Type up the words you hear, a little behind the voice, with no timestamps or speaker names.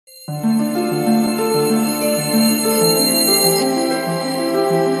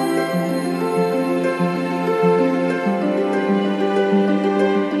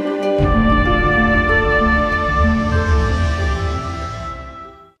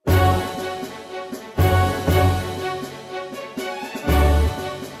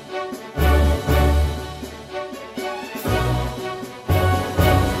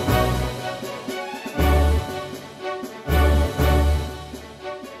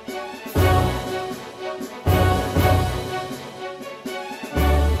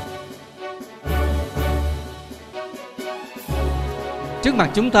trước mặt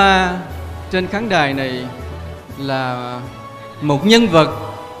chúng ta trên khán đài này là một nhân vật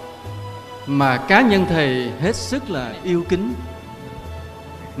mà cá nhân thầy hết sức là yêu kính,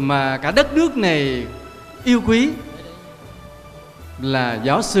 mà cả đất nước này yêu quý, là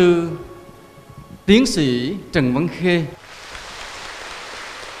giáo sư tiến sĩ Trần Văn Khê.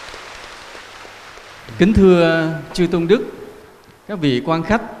 Kính thưa chư tôn đức, các vị quan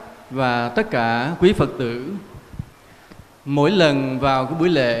khách và tất cả quý Phật tử, mỗi lần vào cái buổi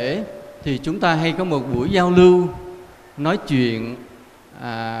lễ thì chúng ta hay có một buổi giao lưu, nói chuyện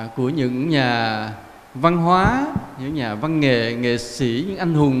của những nhà văn hóa, những nhà văn nghệ, nghệ sĩ, những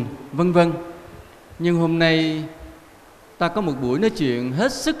anh hùng, vân vân. Nhưng hôm nay ta có một buổi nói chuyện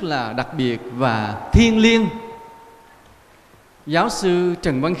hết sức là đặc biệt và thiêng liêng. Giáo sư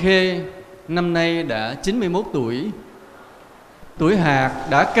Trần Văn Khê năm nay đã 91 tuổi. Tuổi hạt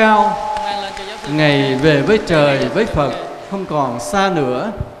đã cao, ngày về với trời, với Phật không còn xa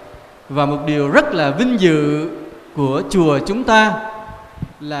nữa. Và một điều rất là vinh dự của chùa chúng ta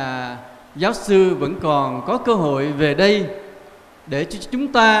là giáo sư vẫn còn có cơ hội về đây để cho chúng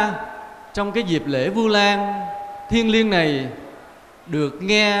ta trong cái dịp lễ Vu Lan thiêng liêng này được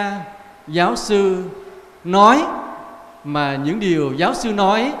nghe giáo sư nói, mà những điều giáo sư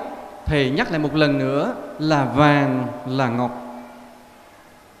nói thầy nhắc lại một lần nữa là vàng là ngọc.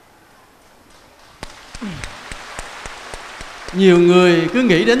 Nhiều người cứ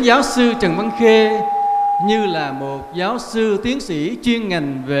nghĩ đến giáo sư Trần Văn Khê như là một giáo sư tiến sĩ chuyên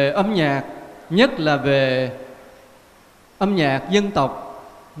ngành về âm nhạc, nhất là về âm nhạc dân tộc.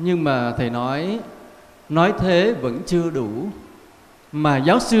 Nhưng mà thầy nói thế vẫn chưa đủ. Mà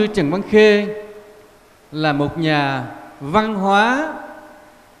giáo sư Trần Văn Khê là một nhà văn hóa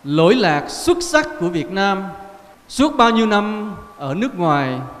lỗi lạc xuất sắc của Việt Nam. Suốt bao nhiêu năm ở nước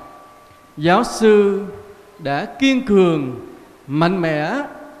ngoài, giáo sư đã kiên cường, mạnh mẽ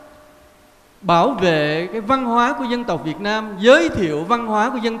bảo vệ cái văn hóa của dân tộc Việt Nam, giới thiệu văn hóa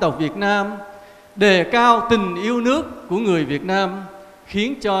của dân tộc Việt Nam, đề cao tình yêu nước của người Việt Nam,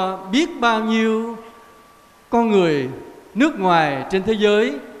 khiến cho biết bao nhiêu con người nước ngoài trên thế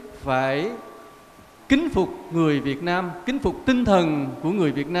giới phải kính phục người Việt Nam, kính phục tinh thần của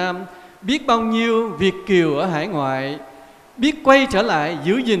người Việt Nam. Biết bao nhiêu Việt kiều ở hải ngoại biết quay trở lại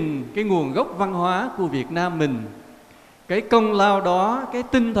giữ gìn cái nguồn gốc văn hóa của Việt Nam mình. Cái công lao đó, cái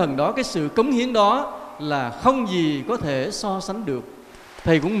tinh thần đó, cái sự cống hiến đó là không gì có thể so sánh được.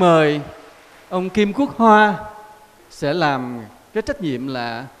 Thầy cũng mời ông Kim Quốc Hoa sẽ làm cái trách nhiệm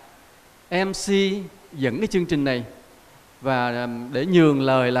là MC dẫn cái chương trình này, và để nhường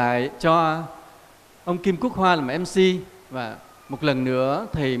lời lại cho ông Kim Quốc Hoa làm MC. Và một lần nữa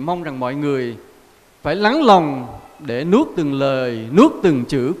thầy mong rằng mọi người phải lắng lòng để nuốt từng lời, nuốt từng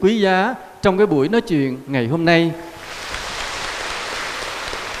chữ quý giá trong cái buổi nói chuyện ngày hôm nay.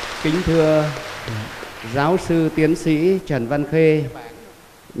 Kính thưa giáo sư tiến sĩ Trần Văn Khê,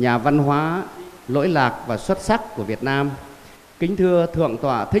 nhà văn hóa lỗi lạc và xuất sắc của Việt Nam. Kính thưa Thượng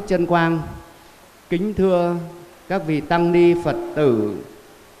tọa Thích Chân Quang. Kính thưa các vị tăng ni Phật tử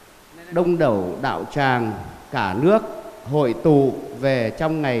đông đảo đạo tràng cả nước hội tụ về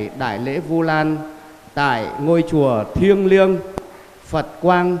trong ngày đại lễ Vu Lan tại ngôi chùa thiêng liêng Phật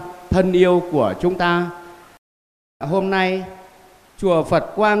Quang thân yêu của chúng ta. Hôm nay chùa Phật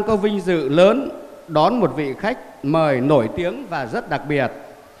Quang có vinh dự lớn đón một vị khách mời nổi tiếng và rất đặc biệt.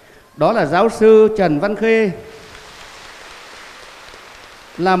 Đó là giáo sư Trần Văn Khê,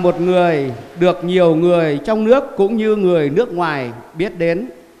 là một người được nhiều người trong nước cũng như người nước ngoài biết đến.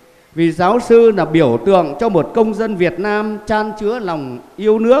 Vì giáo sư là biểu tượng cho một công dân Việt Nam chan chứa lòng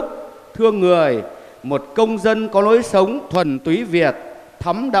yêu nước, thương người, một công dân có lối sống thuần túy Việt,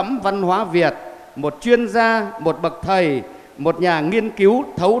 thấm đẫm văn hóa Việt, một chuyên gia, một bậc thầy, một nhà nghiên cứu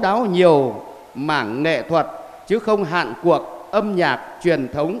thấu đáo nhiều mảng nghệ thuật chứ không hạn cuộc âm nhạc truyền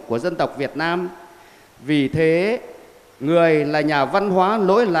thống của dân tộc Việt Nam. Vì thế, người là nhà văn hóa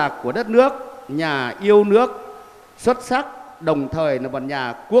lỗi lạc của đất nước, nhà yêu nước xuất sắc, đồng thời là một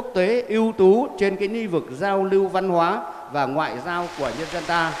nhà quốc tế ưu tú trên cái lĩnh vực giao lưu văn hóa và ngoại giao của nhân dân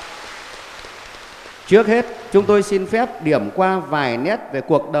ta. Trước hết, chúng tôi xin phép điểm qua vài nét về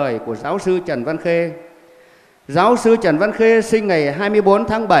cuộc đời của giáo sư Trần Văn Khê. Giáo sư Trần Văn Khê sinh ngày 24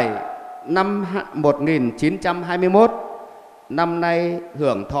 tháng 7 năm 1921, năm nay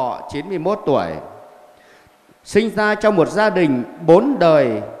hưởng thọ 91 tuổi. Sinh ra trong một gia đình 4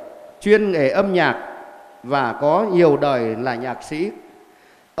 đời chuyên nghề âm nhạc và có nhiều đời là nhạc sĩ.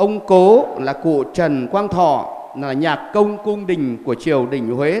 Ông cố là cụ Trần Quang Thọ, là nhạc công cung đình của triều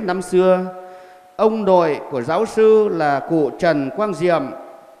đình Huế năm xưa. Ông nội của giáo sư là cụ Trần Quang Diệm,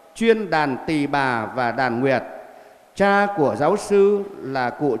 chuyên đàn tỳ bà và đàn nguyệt. Cha của giáo sư là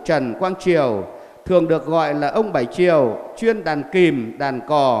cụ Trần Quang Triều, thường được gọi là ông Bảy Triều, chuyên đàn kìm, đàn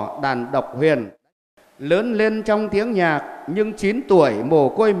cò, đàn độc huyền. Lớn lên trong tiếng nhạc, nhưng 9 tuổi mồ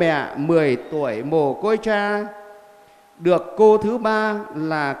côi mẹ, 10 tuổi mồ côi cha. Được cô thứ ba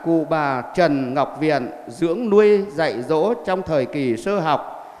là cụ bà Trần Ngọc Viện dưỡng nuôi dạy dỗ trong thời kỳ sơ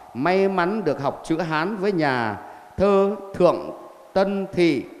học. May mắn được học chữ Hán với nhà thơ Thượng Tân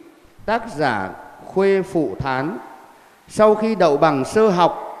Thị, tác giả Khuê Phụ Thán. Sau khi đậu bằng sơ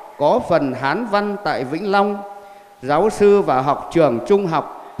học, có phần Hán văn tại Vĩnh Long, giáo sư vào học trường trung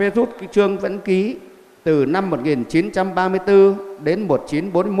học Petrus Trương Vẫn Ký từ năm 1934 đến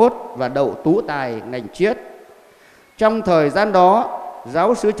 1941 và đậu tú tài ngành triết. Trong thời gian đó,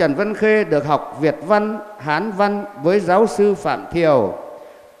 giáo sư Trần Văn Khê được học Việt văn, Hán văn với giáo sư Phạm Thiều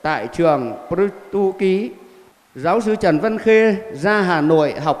tại trường Petrus Ký. Giáo sư Trần Văn Khê ra Hà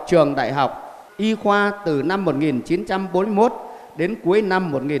Nội học trường đại học y khoa từ năm 1941 đến cuối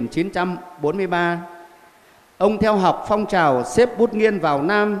năm 1943. Ông theo học phong trào xếp bút nghiên vào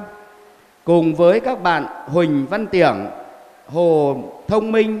Nam, cùng với các bạn Huỳnh Văn Tiểng, Hồ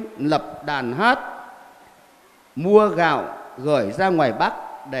Thông Minh lập đàn hát, mua gạo gửi ra ngoài Bắc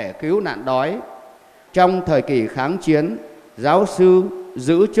để cứu nạn đói. Trong thời kỳ kháng chiến, giáo sư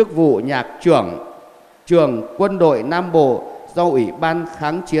giữ chức vụ nhạc trưởng trường quân đội Nam Bộ do Ủy ban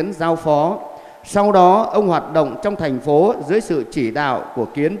kháng chiến giao phó. Sau đó, ông hoạt động trong thành phố dưới sự chỉ đạo của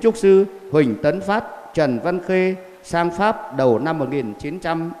kiến trúc sư Huỳnh Tấn Phát, Trần Văn Khê sang Pháp đầu năm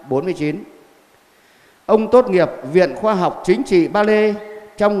 1949. Ông tốt nghiệp Viện Khoa học Chính trị Ba Lê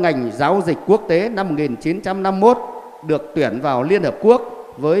trong ngành giáo dịch quốc tế năm 1951, được tuyển vào Liên Hợp Quốc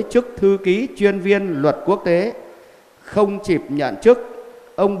với chức thư ký chuyên viên luật quốc tế. Không kịp nhận chức,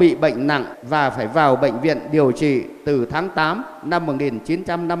 ông bị bệnh nặng và phải vào bệnh viện điều trị từ tháng 8 năm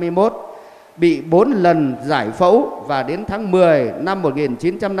 1951, bị 4 lần giải phẫu và đến tháng 10 năm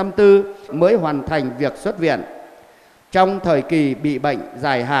 1954 mới hoàn thành việc xuất viện. Trong thời kỳ bị bệnh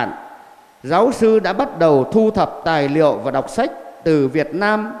dài hạn, giáo sư đã bắt đầu thu thập tài liệu và đọc sách từ Việt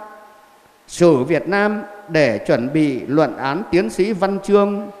Nam, sử Việt Nam để chuẩn bị luận án tiến sĩ văn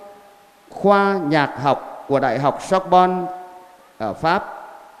chương khoa nhạc học của Đại học Sorbonne ở Pháp.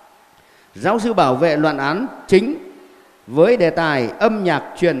 Giáo sư bảo vệ luận án chính với đề tài âm nhạc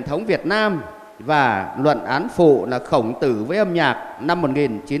truyền thống Việt Nam và luận án phụ là Khổng Tử với âm nhạc năm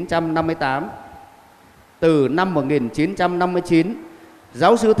 1958. Từ năm 1959,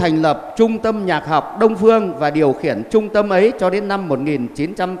 giáo sư thành lập Trung tâm Nhạc học Đông Phương và điều khiển trung tâm ấy cho đến năm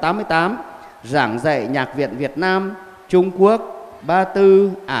 1988, giảng dạy nhạc viện Việt Nam, Trung Quốc, Ba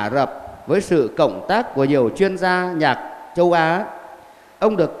Tư, Ả Rập với sự cộng tác của nhiều chuyên gia nhạc châu Á.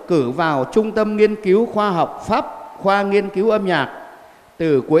 Ông được cử vào Trung tâm Nghiên cứu Khoa học Pháp, khoa nghiên cứu âm nhạc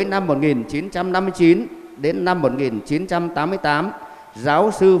từ cuối năm 1959 đến năm 1988,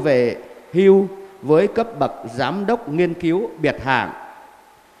 giáo sư về hưu với cấp bậc giám đốc nghiên cứu biệt hạng.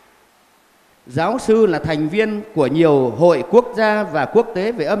 Giáo sư là thành viên của nhiều hội quốc gia và quốc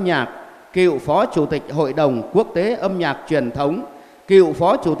tế về âm nhạc, cựu phó chủ tịch Hội đồng Quốc tế âm nhạc truyền thống, cựu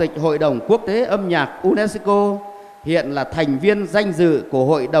phó chủ tịch Hội đồng Quốc tế âm nhạc UNESCO, hiện là thành viên danh dự của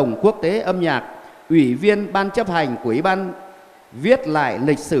Hội đồng Quốc tế âm nhạc, ủy viên ban chấp hành của Ủy ban viết lại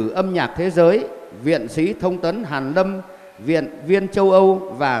lịch sử âm nhạc thế giới, viện sĩ thông tấn Hàn Lâm, viện viên châu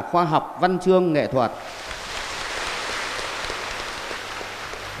Âu và khoa học văn chương nghệ thuật.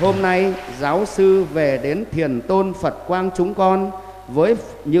 Hôm nay, giáo sư về đến Thiền Tôn Phật Quang chúng con với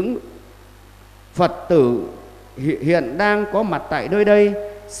những Phật tử hiện đang có mặt tại nơi đây.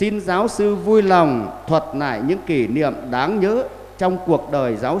 Xin giáo sư vui lòng thuật lại những kỷ niệm đáng nhớ trong cuộc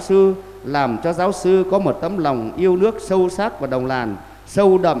đời giáo sư, làm cho giáo sư có một tấm lòng yêu nước sâu sắc và đồng làn,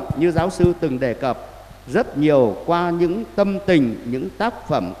 sâu đậm như giáo sư từng đề cập rất nhiều qua những tâm tình, những tác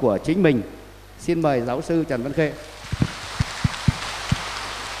phẩm của chính mình. Xin mời giáo sư Trần Văn Khê.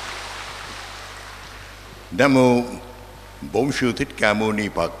 Nam mô Bổn Sư Thích Ca Mâu Ni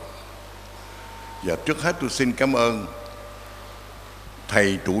Phật. Và trước hết tôi xin cảm ơn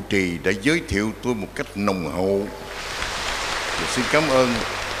thầy trụ trì đã giới thiệu tôi một cách nồng hậu. Và xin cảm ơn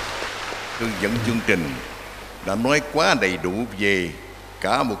hướng dẫn chương trình đã nói quá đầy đủ về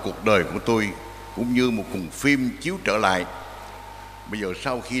cả một cuộc đời của tôi, cũng như một cuốn phim chiếu trở lại. Bây giờ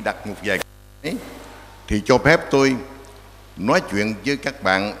sau khi đặt một vài ấy, thì cho phép tôi nói chuyện với các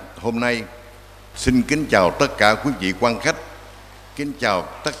bạn hôm nay. Xin kính chào tất cả quý vị quan khách, kính chào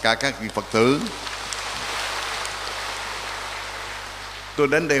tất cả các vị Phật tử. Tôi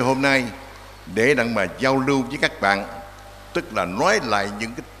đến đây hôm nay để đặng mà giao lưu với các bạn, tức là nói lại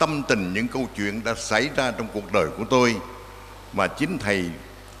những cái tâm tình, những câu chuyện đã xảy ra trong cuộc đời của tôi mà chính thầy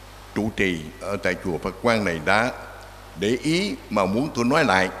trụ trì ở tại chùa Phật Quang này đã để ý mà muốn tôi nói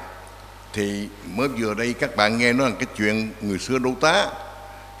lại. Thì mới vừa đây các bạn nghe nói cái chuyện người xưa Đâu Tá.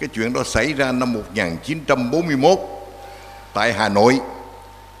 Cái chuyện đó xảy ra năm 1941 tại Hà Nội.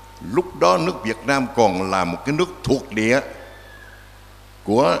 Lúc đó nước Việt Nam còn là một cái nước thuộc địa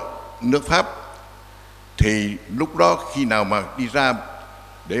của nước Pháp. Thì lúc đó khi nào mà đi ra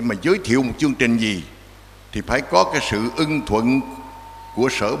để mà giới thiệu một chương trình gì thì phải có cái sự ưng thuận của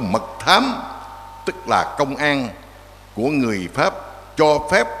sở mật thám, tức là công an của người Pháp cho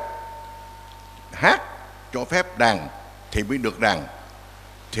phép hát, cho phép đàn thì mới được đàn.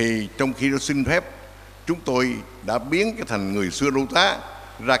 Thì trong khi đó xin phép, chúng tôi đã biến cái thành người xưa Đâu Tá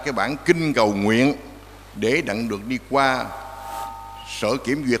ra cái bản kinh cầu nguyện để đặng được đi qua sở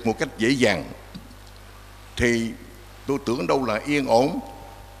kiểm duyệt một cách dễ dàng. Thì tôi tưởng đâu là yên ổn,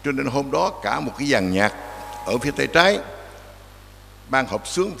 cho nên hôm đó cả một cái dàn nhạc ở phía tay trái, ban hợp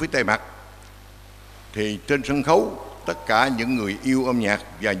xướng phía tay mặt. Thì trên sân khấu tất cả những người yêu âm nhạc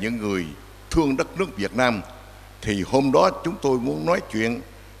và những người thương đất nước Việt Nam. Thì hôm đó chúng tôi muốn nói chuyện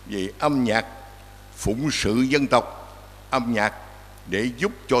về âm nhạc phụng sự dân tộc, âm nhạc để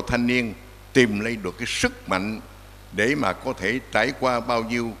giúp cho thanh niên tìm lấy được cái sức mạnh để mà có thể trải qua bao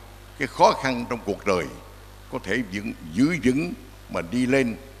nhiêu cái khó khăn trong cuộc đời, có thể giữ vững mà đi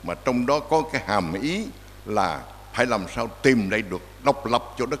lên, mà trong đó có cái hàm ý là phải làm sao tìm lấy được độc lập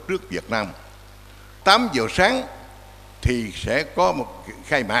cho đất nước Việt Nam. 8 giờ sáng thì sẽ có một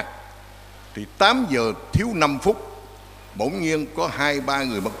khai mạc. Thì 8 giờ thiếu 5 phút bỗng nhiên có 2-3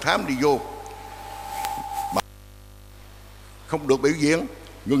 người mật thám đi vô, không được biểu diễn,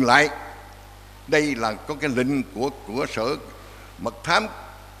 ngừng lại. Đây là có cái lệnh của sở mật thám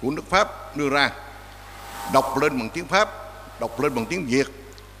của nước Pháp đưa ra, đọc lên bằng tiếng Pháp, đọc lên bằng tiếng Việt.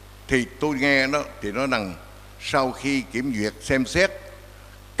 Thì tôi nghe nó thì nói rằng sau khi kiểm duyệt xem xét,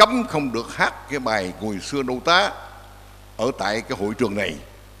 cấm không được hát cái bài Người xưa Đâu Tá ở tại cái hội trường này.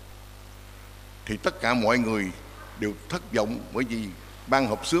 Thì tất cả mọi người đều thất vọng, bởi vì ban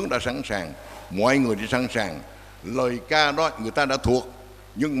hợp xướng đã sẵn sàng, mọi người đã sẵn sàng, lời ca đó người ta đã thuộc.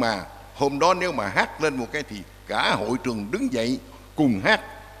 Nhưng mà hôm đó nếu mà hát lên một cái thì cả hội trường đứng dậy cùng hát.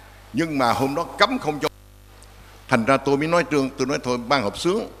 Nhưng mà hôm đó cấm không cho. Thành ra tôi mới nói tôi nói thôi, ban hợp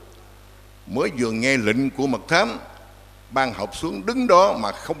xướng mới vừa nghe lệnh của mật thám, ban hợp xướng đứng đó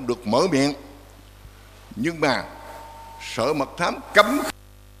mà không được mở miệng. Nhưng mà sở mật thám cấm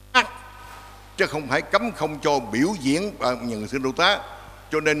hát, chứ không phải cấm không cho biểu diễn người xưa Đâu Tá.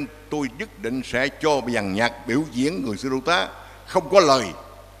 Cho nên tôi nhất định sẽ cho dàn nhạc biểu diễn người xưa Đâu Tá không có lời.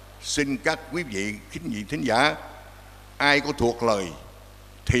 Xin các quý vị thính giả, ai có thuộc lời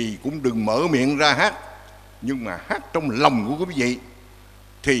thì cũng đừng mở miệng ra hát, nhưng mà hát trong lòng của quý vị.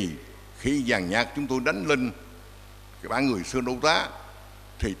 Thì khi dàn nhạc chúng tôi đánh lên cái bản Người xưa Đâu Tá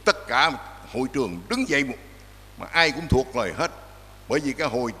thì tất cả hội trường đứng dậy mà ai cũng thuộc lời hết. Bởi vì cái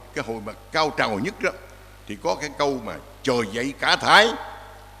hồi mà cao trào nhất đó thì có cái câu mà chờ dậy cả Thái.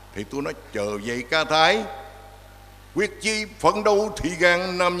 Thì tôi nói chờ dậy cả Thái, quyết chi phấn đấu thì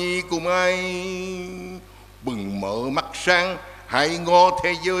gan nam nhi cùng ai, bừng mở mắt sang hãy ngó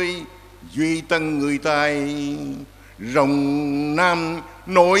thế giới, duy tân người tài, rồng nam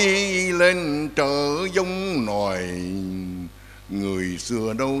nổi lên trở giống nòi, người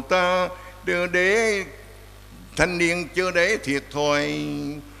xưa Đâu Ta đưa đế thanh niên chưa để thiệt thòi.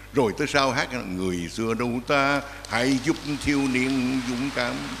 Rồi tới sau hát người xưa Đâu Ta hãy giúp thiếu niên dũng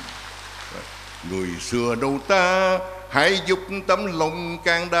cảm, người xưa Đâu Ta hãy giúp tấm lòng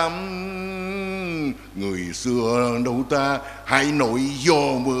can đảm, người xưa Đâu Ta hãy nổi gió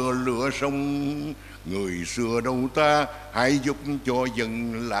mưa lửa sông, người xưa Đâu Ta hãy giúp cho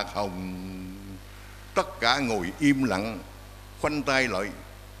dân lạc hồng. Tất cả ngồi im lặng, khoanh tay lại,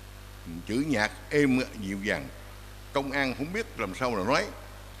 chữ nhạc êm dịu dàng. Công an không biết làm sao là nói.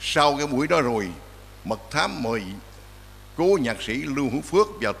 Sau cái buổi đó rồi, mật thám mời cố nhạc sĩ Lưu Hữu Phước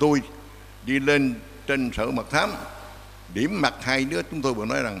và tôi đi lên trên sở mật thám, điểm mặt hai đứa. Chúng tôi vừa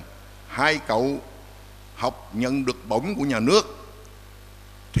nói rằng hai cậu học nhận được bổng của nhà nước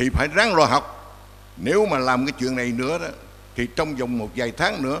thì phải ráng lo học. Nếu mà làm cái chuyện này nữa đó thì trong vòng một vài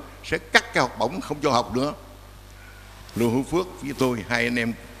tháng nữa sẽ cắt cái học bổng, không cho học nữa. Lưu Hữu Phước với tôi, hai anh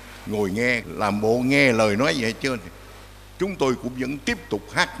em ngồi nghe, làm bộ nghe lời nói vậy chứ chúng tôi cũng vẫn tiếp tục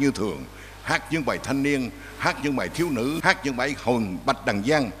hát như thường, hát những bài thanh niên, hát những bài thiếu nữ, hát những bài hồn Bạch Đằng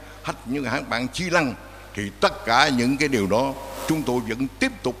Giang, hát những hát bạn Chi Lăng. Thì tất cả những cái điều đó chúng tôi vẫn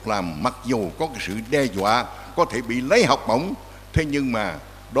tiếp tục làm, mặc dù có cái sự đe dọa có thể bị lấy học bổng. Thế nhưng mà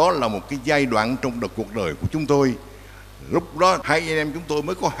đó là một cái giai đoạn trong cuộc đời của chúng tôi. Lúc đó hai anh em chúng tôi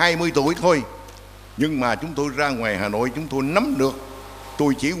mới có 20 tuổi thôi. Nhưng mà chúng tôi ra ngoài Hà Nội, chúng tôi nắm được,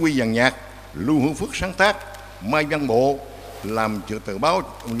 tôi chỉ huy dàn nhạc, Lưu Hữu Phước sáng tác,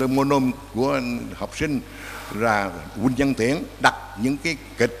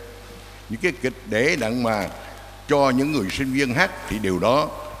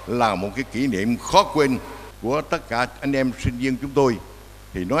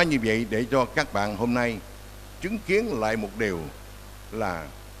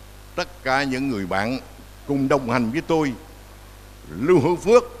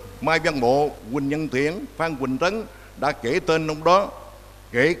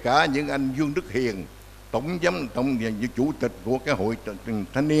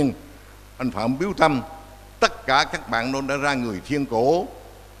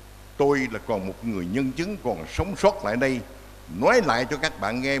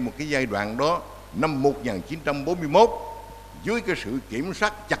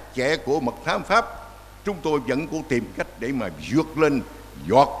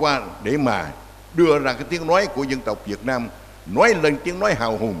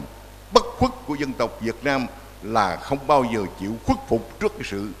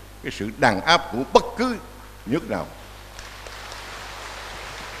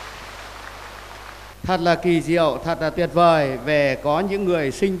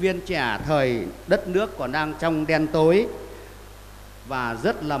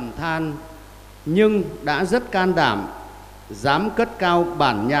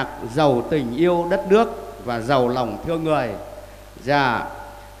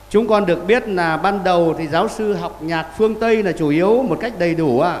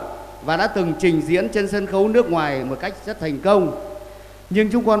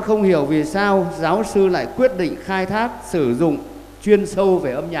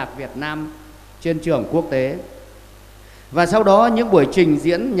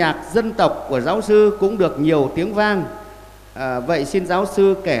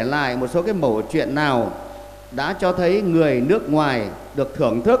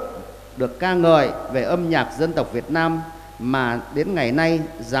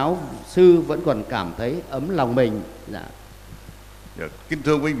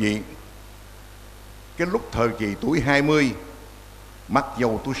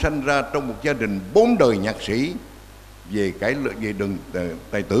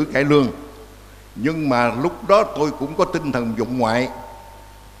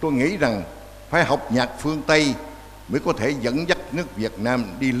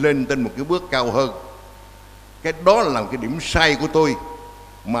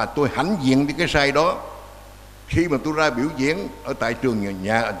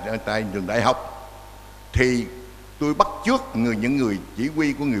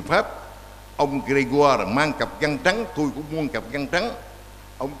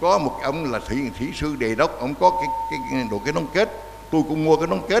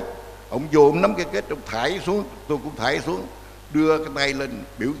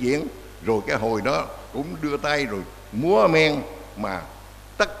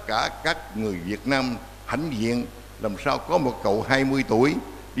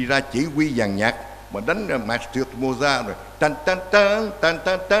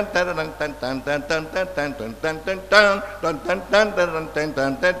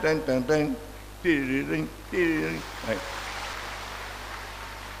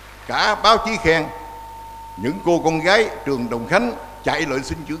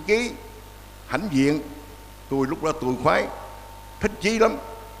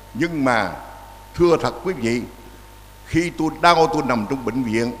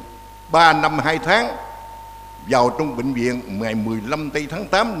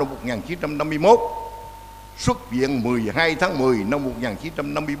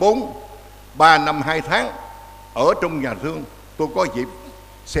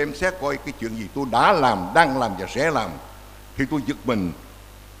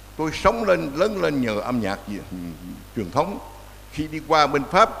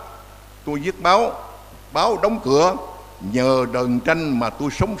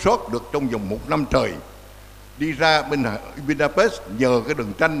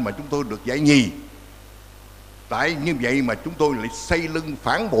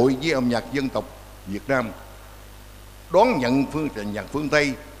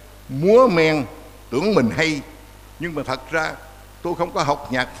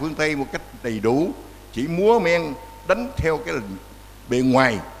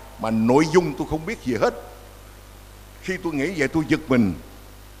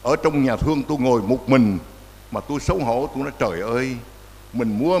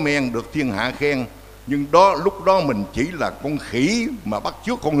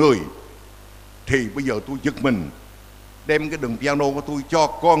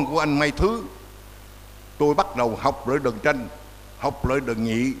 tôi bắt đầu học lại đờn tranh, học lại đờn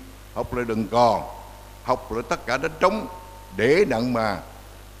nhị, học lại đờn cò, học lại tất cả đánh trống, để đặng mà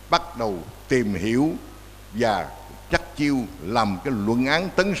bắt đầu tìm hiểu và chắc chiêu làm cái luận án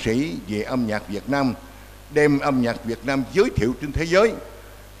tấn sĩ về âm nhạc Việt Nam, đem âm nhạc Việt Nam giới thiệu trên thế giới.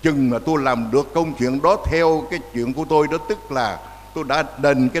 Chừng mà tôi làm được công chuyện đó theo cái chuyện của tôi đó, tức là tôi đã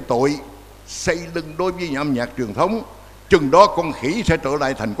đền cái tội xây lưng đối với âm nhạc truyền thống, chừng đó con khỉ sẽ trở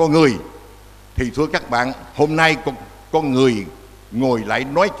lại thành con người. Thì thưa các bạn, hôm nay con người ngồi lại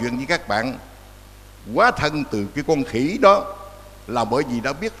nói chuyện với các bạn hóa thân từ cái con khỉ đó là bởi vì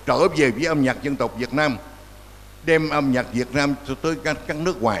đã biết trở về với âm nhạc dân tộc Việt Nam, đem âm nhạc Việt Nam cho tới các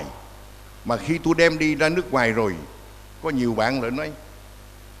nước ngoài. Mà khi tôi đem đi ra nước ngoài rồi, có nhiều bạn lại nói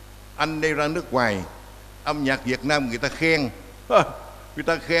anh đi ra nước ngoài âm nhạc Việt Nam người ta khen, người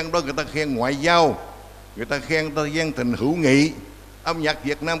ta khen đó, người ta khen ngoại giao, người ta khen ta gian tình hữu nghị, âm nhạc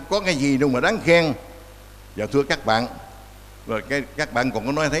Việt Nam có cái gì đâu mà đáng khen. Và thưa các bạn, rồi các bạn còn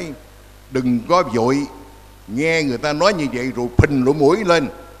có nói thấy đừng có vội nghe người ta nói như vậy rồi phình lỗ mũi lên.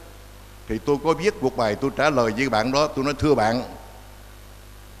 Thì tôi có viết một bài tôi trả lời với bạn đó, tôi nói thưa bạn,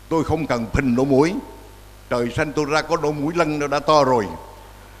 tôi không cần phình lỗ mũi, trời xanh tôi ra có lỗ mũi lân đã to rồi,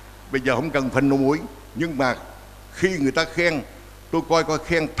 bây giờ không cần phình lỗ mũi. Nhưng mà khi người ta khen, tôi coi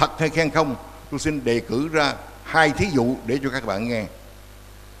khen thật hay khen không. Tôi xin đề cử ra 2 thí dụ để cho các bạn nghe.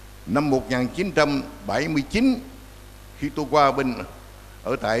 Năm 1979, khi tôi qua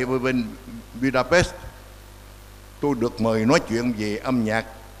ở tại bên Budapest, tôi được mời nói chuyện về âm nhạc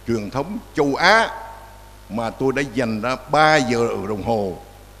truyền thống châu Á, mà tôi đã dành ra 3 giờ đồng hồ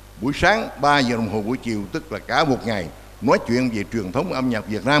buổi sáng, 3 giờ đồng hồ buổi chiều, tức là cả một ngày nói chuyện về truyền thống âm nhạc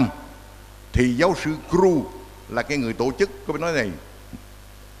Việt Nam. Thì giáo sư Cru là cái người tổ chức, có nói này,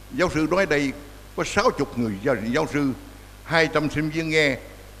 giáo sư nói đây có 60 người giáo sư, 200 sinh viên nghe,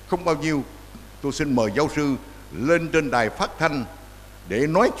 không bao nhiêu. Tôi xin mời giáo sư lên trên đài phát thanh để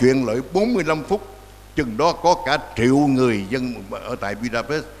nói chuyện lại 45 phút. Chừng đó có cả 1 triệu người dân ở tại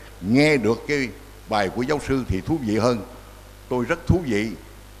Budapest nghe được cái bài của giáo sư thì thú vị hơn. Tôi rất thú vị,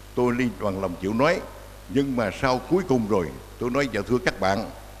 tôi liên toàn lòng chịu nói. Nhưng mà sau cuối cùng rồi, tôi nói dạ thưa các bạn,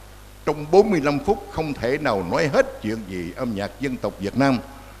 trong 45 phút không thể nào nói hết chuyện gì âm nhạc dân tộc Việt Nam.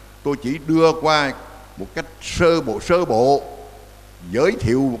 Tôi chỉ đưa qua một cách sơ bộ, giới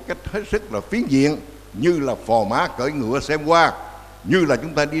thiệu một cách hết sức là phiến diện, như là phò mã cởi ngựa xem qua, như là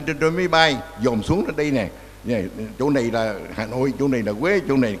chúng ta đi trên máy bay dòm xuống đến đây nè, chỗ này là Hà Nội, chỗ này là Huế,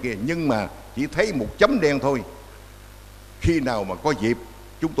 chỗ này kia, nhưng mà chỉ thấy một chấm đen thôi. Khi nào mà có dịp,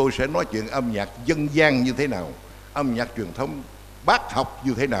 chúng tôi sẽ nói chuyện âm nhạc dân gian như thế nào, âm nhạc truyền thống bác học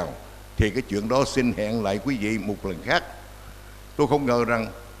như thế nào, thì cái chuyện đó xin hẹn lại quý vị một lần khác. Tôi không ngờ rằng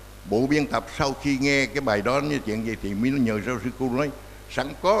bộ biên tập sau khi nghe cái bài đó như chuyện gì thì mới nhờ giáo sư cô nói sẵn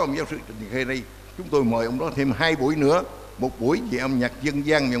có ông giáo sư Trịnh Khê đây, chúng tôi mời ông đó thêm 2 buổi nữa, một buổi về âm nhạc dân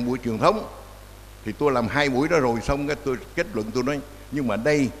gian và một buổi truyền thống. Thì tôi làm 2 buổi đó rồi xong cái tôi kết luận tôi nói nhưng mà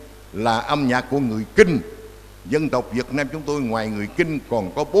đây là âm nhạc của người Kinh. Dân tộc Việt Nam chúng tôi ngoài người Kinh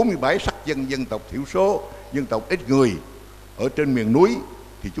còn có 47 sắc dân tộc thiểu số, dân tộc ít người ở trên miền núi,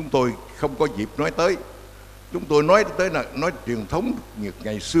 thì chúng tôi không có dịp nói tới. Chúng tôi nói tới là nói truyền thống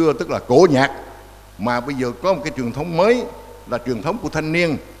ngày xưa, tức là cổ nhạc, mà bây giờ có một cái truyền thống mới là truyền thống của thanh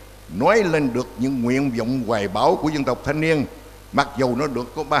niên, nói lên được những nguyện vọng hoài bão của dân tộc thanh niên. Mặc dù nó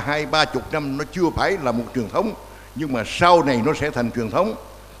được có 20-30 năm, nó chưa phải là một truyền thống, nhưng mà sau này nó sẽ thành truyền thống.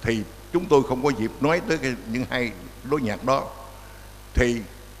 Thì chúng tôi không có dịp nói tới những 2 đối nhạc đó. Thì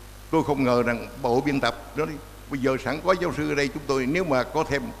tôi không ngờ rằng bộ biên tập đó đi, bây giờ sẵn có giáo sư ở đây, chúng tôi nếu mà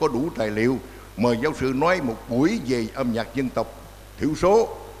có đủ tài liệu, mời giáo sư nói một buổi về âm nhạc dân tộc thiểu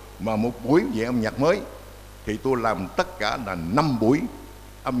số, mà một buổi về âm nhạc mới, thì tôi làm tất cả là 5 buổi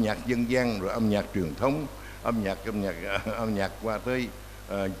âm nhạc dân gian, rồi âm nhạc truyền thống, âm nhạc qua tới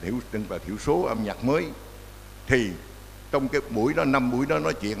thiểu số, âm nhạc mới. Thì trong cái buổi đó, 5 buổi đó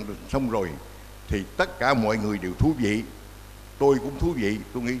nói chuyện rồi, xong rồi thì tất cả mọi người đều thú vị, tôi cũng thú vị.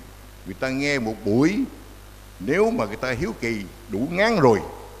 Tôi nghĩ người ta nghe một buổi, nếu mà người ta hiếu kỳ đủ ngán rồi,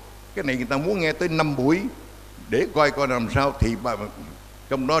 cái này người ta muốn nghe tới 5 buổi để coi làm sao. Thì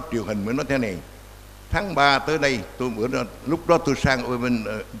trong đó truyền hình mới nói thế này: tháng 3 tới đây, lúc đó tôi sang ở bên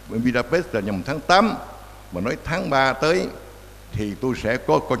Budapest là nhằm tháng 8, mà nói tháng 3 tới thì tôi sẽ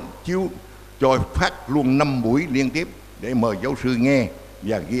có chiếu cho phát luôn 5 buổi liên tiếp để mời giáo sư nghe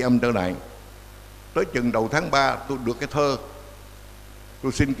và ghi âm trở lại. Tới chừng đầu tháng 3 tôi được cái thơ: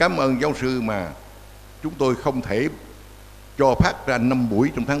 tôi xin cảm ơn giáo sư mà chúng tôi không thể cho phát ra 5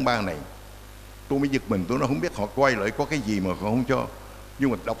 buổi trong tháng 3 này. Tôi mới giật mình, tôi nói không biết họ quay lại có cái gì mà họ không cho.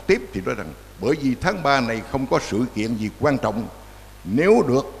 Nhưng mà đọc tiếp thì nói rằng bởi vì tháng 3 này không có sự kiện gì quan trọng, nếu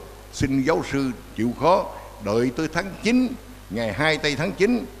được xin giáo sư chịu khó đợi tới tháng 9, ngày 2 tây tháng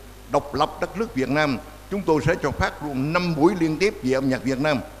 9, độc lập đất nước Việt Nam, chúng tôi sẽ cho phát luôn 5 buổi liên tiếp về âm nhạc Việt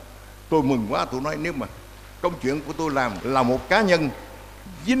Nam. Tôi mừng quá, tôi nói nếu mà công chuyện của tôi làm là một cá nhân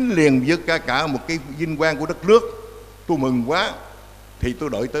dính liền với cả một cái vinh quang của đất nước, tôi mừng quá, thì tôi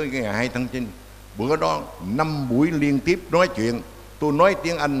đợi tới ngày 2 tháng 9. Bữa đó 5 buổi liên tiếp nói chuyện, tôi nói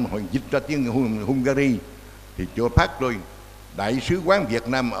tiếng Anh hồi dịch ra tiếng Hungary, thì cho phát rồi Đại sứ quán Việt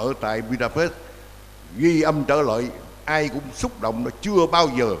Nam ở tại Budapest ghi âm trở lại, ai cũng xúc động, nó chưa bao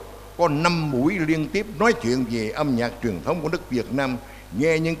giờ có 5 buổi liên tiếp nói chuyện về âm nhạc truyền thống của đất Việt Nam,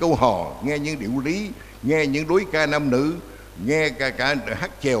 nghe những câu hò, nghe những điệu lý, nghe những đối ca nam nữ, nghe cả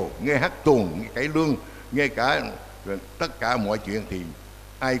hát chèo, nghe hát tuồng, nghe cải lương, nghe cả tất cả mọi chuyện, thì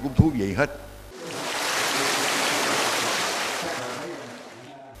ai cũng thú vị hết.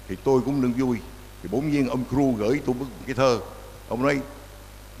 Thì tôi cũng đừng vui. Thì bỗng nhiên ông Cru gửi tôi một cái thơ. Ông nói: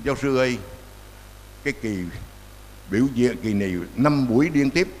 giáo sư ơi, cái kỳ biểu diễn kỳ này 5 buổi liên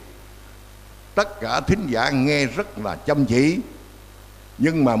tiếp, tất cả thính giả nghe rất là chăm chỉ,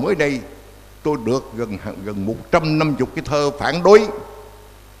 nhưng mà mới đây tôi được gần 150 cái thơ phản đối.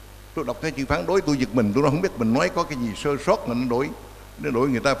 Tôi đọc cái chữ phản đối tôi giật mình, tôi không biết mình nói có cái gì sơ sót mà nó đổi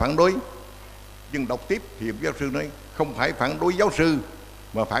người ta phản đối. Nhưng đọc tiếp thì giáo sư nói không phải phản đối giáo sư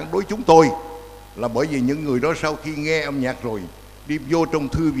mà phản đối chúng tôi, là bởi vì những người đó sau khi nghe âm nhạc rồi đi vô trong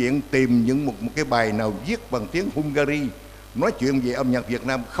thư viện tìm những một cái bài nào viết bằng tiếng Hungary nói chuyện về âm nhạc Việt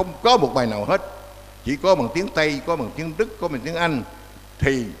Nam, không có một bài nào hết, chỉ có bằng tiếng Tây, có bằng tiếng Đức, có bằng tiếng Anh.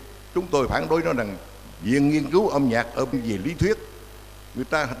 Thì chúng tôi phản đối nó rằng viện nghiên cứu âm nhạc ở về lý thuyết, người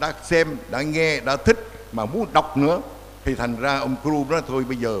ta đã xem, đã nghe, đã thích mà muốn đọc nữa, thì thành ra ông Cru nói thôi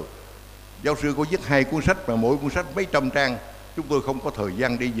bây giờ giáo sư có viết 2 cuốn sách mà mỗi cuốn sách mấy trăm trang, chúng tôi không có thời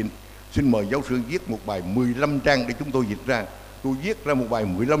gian đi dịch, xin mời giáo sư viết một bài 15 trang để chúng tôi dịch ra. Tôi viết ra một bài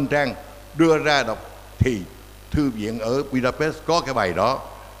 15 trang đưa ra đọc, thì thư viện ở Budapest có cái bài đó.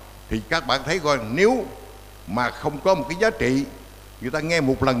 Thì các bạn thấy coi, nếu mà không có một cái giá trị, người ta nghe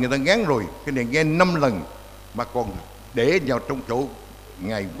một lần người ta ngán rồi, cái này nghe 5 lần mà còn để vào trong chỗ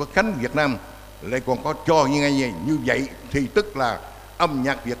ngày Quốc khánh Việt Nam lại còn có cho như vậy, thì tức là âm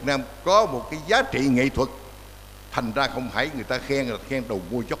nhạc Việt Nam có một cái giá trị nghệ thuật. Thành ra không phải người ta khen là khen đầu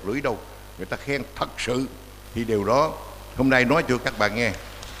môi chót lưỡi đâu, người ta khen thật sự. Thì điều đó hôm nay nói cho các bạn nghe.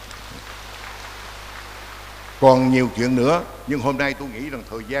 Còn nhiều chuyện nữa, nhưng hôm nay tôi nghĩ rằng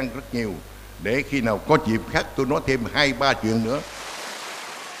thời gian rất nhiều, để khi nào có dịp khác tôi nói thêm 2-3 chuyện nữa.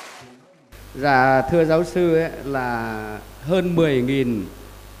 Dạ thưa giáo sư ấy, là hơn 10.000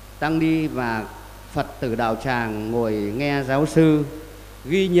 tăng ni và Phật tử đạo tràng ngồi nghe giáo sư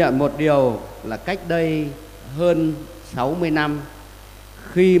ghi nhận một điều là cách đây hơn 60 năm,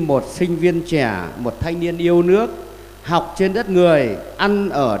 khi một sinh viên trẻ, một thanh niên yêu nước, học trên đất người, ăn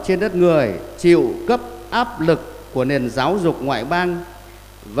ở trên đất người, chịu cấp áp lực của nền giáo dục ngoại bang,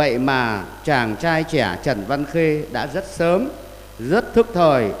 vậy mà chàng trai trẻ Trần Văn Khê đã rất sớm, rất thức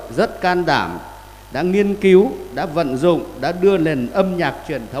thời, rất can đảm, đã nghiên cứu, đã vận dụng, đã đưa nền âm nhạc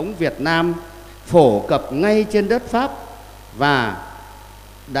truyền thống Việt Nam phổ cập ngay trên đất Pháp, và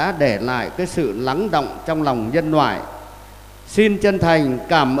đã để lại cái sự lắng động trong lòng nhân loại. Xin chân thành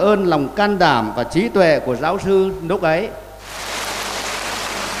cảm ơn lòng can đảm và trí tuệ của giáo sư lúc ấy.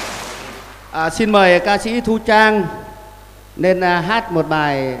 Xin mời ca sĩ Thu Trang nên hát một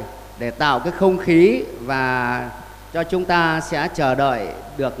bài để tạo cái không khí và cho chúng ta sẽ chờ đợi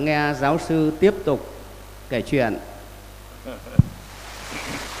được nghe giáo sư tiếp tục kể chuyện.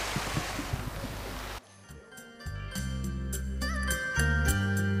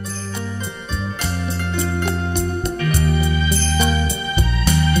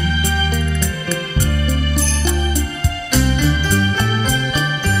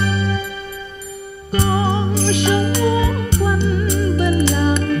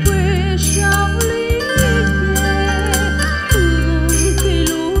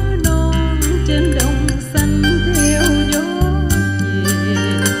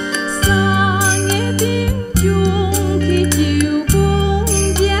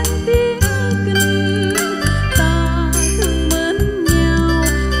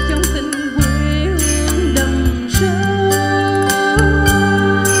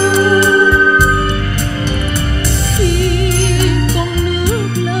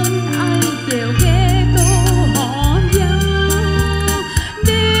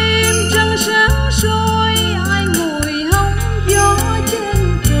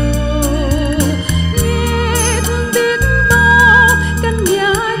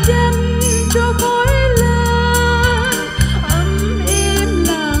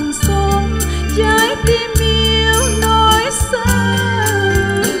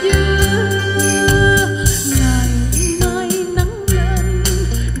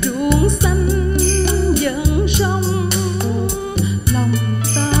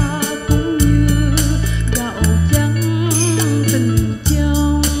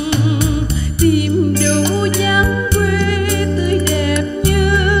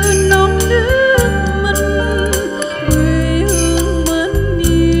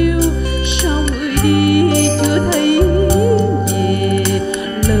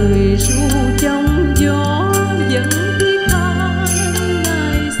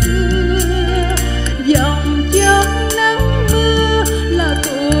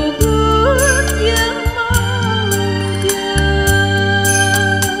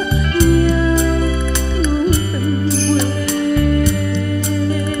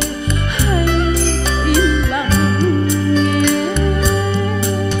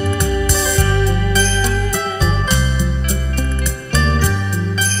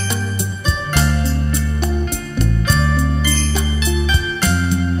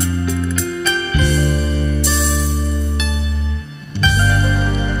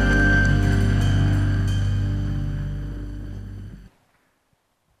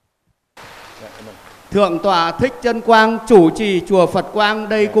 Thượng tọa Thích Chân Quang chủ trì chùa Phật Quang,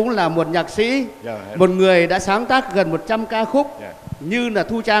 đây cũng là một nhạc sĩ, một người đã sáng tác gần 100 ca khúc. Như là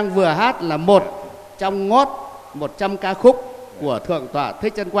Thu Trang vừa hát là một trong ngót 100 ca khúc của Thượng tọa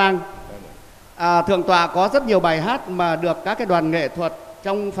Thích Chân Quang. Thượng tọa có rất nhiều bài hát mà được các cái đoàn nghệ thuật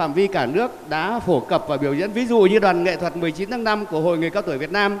trong phạm vi cả nước đã phổ cập và biểu diễn. Ví dụ như đoàn nghệ thuật 19 tháng 5 của Hội Người Cao Tuổi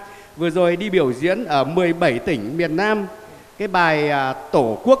Việt Nam vừa rồi đi biểu diễn ở 17 tỉnh miền Nam. Cái bài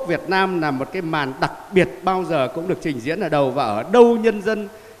Tổ quốc Việt Nam là một cái màn đặc biệt, bao giờ cũng được trình diễn ở đầu, và ở đâu nhân dân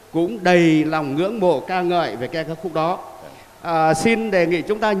cũng đầy lòng ngưỡng mộ ca ngợi về cái ca khúc đó. Xin đề nghị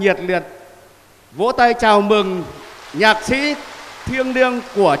chúng ta nhiệt liệt vỗ tay chào mừng nhạc sĩ thiêng liêng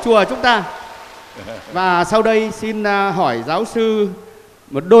của chùa chúng ta. Và sau đây xin hỏi giáo sư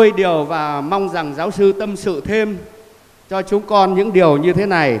một đôi điều và mong rằng giáo sư tâm sự thêm cho chúng con những điều như thế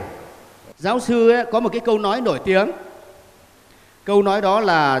này. Giáo sư có một cái câu nói nổi tiếng. Câu nói đó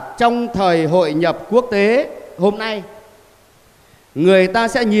là trong thời hội nhập quốc tế hôm nay, người ta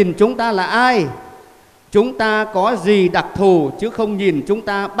sẽ nhìn chúng ta là ai, chúng ta có gì đặc thù, chứ không nhìn chúng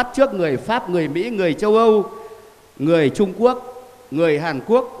ta bắt chước người Pháp, người Mỹ, người châu Âu, người Trung Quốc, người Hàn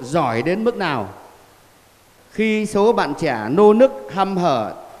Quốc giỏi đến mức nào. Khi số bạn trẻ nô nức hăm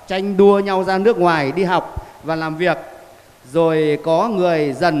hở tranh đua nhau ra nước ngoài đi học và làm việc, rồi có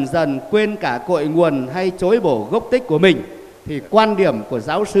người dần dần quên cả cội nguồn hay chối bỏ gốc tích của mình, thì quan điểm của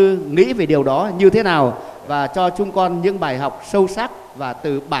giáo sư nghĩ về điều đó như thế nào, và cho chúng con những bài học sâu sắc và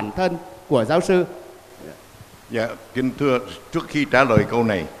từ bản thân của giáo sư. Dạ, kính thưa, trước khi trả lời câu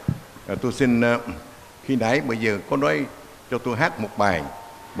này, tôi xin, khi nãy bây giờ có nói cho tôi hát một bài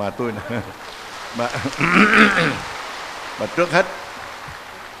mà tôi mà trước hết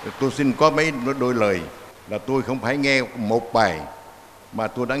tôi xin có mấy đôi lời là tôi không phải nghe một bài mà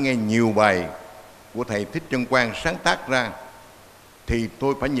tôi đã nghe nhiều bài của thầy Thích Chân Quang sáng tác ra, thì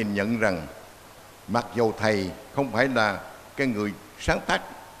tôi phải nhìn nhận rằng mặc dầu thầy không phải là cái người sáng tác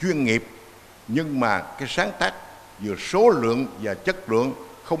chuyên nghiệp, nhưng mà cái sáng tác vừa số lượng và chất lượng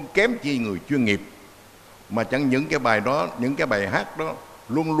không kém chi người chuyên nghiệp. Mà chẳng những cái bài đó, những cái bài hát đó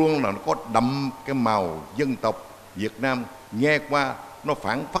luôn luôn là nó có đậm cái màu dân tộc Việt Nam, nghe qua nó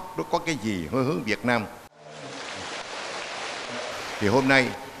phản phất, nó có cái gì hơi hướng Việt Nam. Thì hôm nay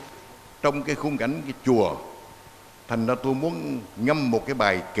trong cái khung cảnh cái chùa, thành ra tôi muốn ngâm một cái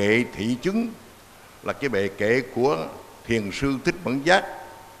bài kệ thị chứng, là cái bài kệ của thiền sư Thích Mẫn Giác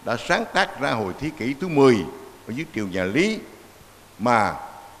đã sáng tác ra hồi thế kỷ thứ 10 ở dưới triều nhà Lý. Mà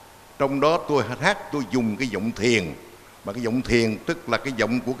trong đó tôi hát, tôi dùng cái giọng thiền, mà cái giọng thiền tức là cái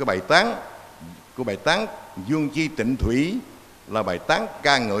giọng của cái bài tán, của bài tán Dương Chi Tịnh Thủy, là bài tán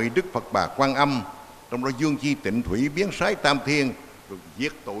ca ngợi Đức Phật Bà Quan Âm. Trong đó Dương Chi Tịnh Thủy biến sái tam thiên, rồi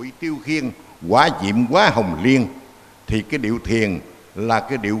diệt tội tiêu khiên, quả diệm quá hồng liên. Thì cái điệu thiền là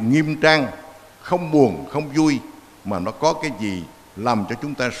cái điệu nghiêm trang, không buồn không vui, mà nó có cái gì làm cho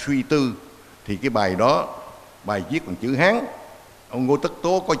chúng ta suy tư. Thì cái bài đó, bài viết bằng chữ Hán, ông Ngô Tất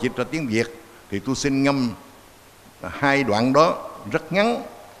Tố có dịch ra tiếng Việt, thì tôi xin ngâm hai đoạn đó rất ngắn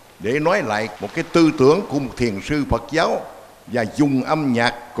để nói lại một cái tư tưởng của một thiền sư Phật giáo, và dùng âm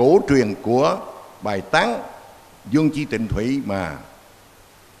nhạc cổ truyền của bài tán Dương Chi Tịnh Thủy mà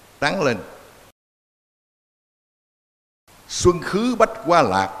tán lên. Xuân khứ bách hoa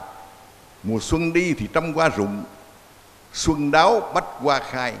lạc, mùa xuân đi thì trăm hoa rụng. Xuân đáo bách hoa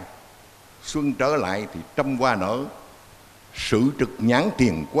khai, xuân trở lại thì trăm hoa nở. Sự trực nhãn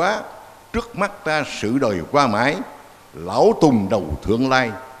tiền quá, trước mắt ta sự đời qua mãi. Lão tùng đầu thượng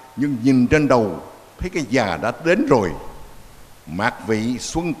lai, nhưng nhìn trên đầu thấy cái già đã đến rồi. Mạc vị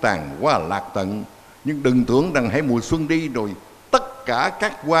xuân tàn hoa lạc tận, nhưng đừng tưởng rằng hãy mùa xuân đi rồi tất cả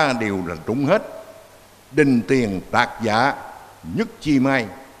các hoa đều là rụng hết. Đình tiền tạc dạ nhất chi mai.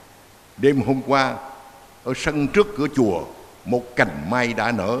 Đêm hôm qua ở sân trước cửa chùa, một cành mai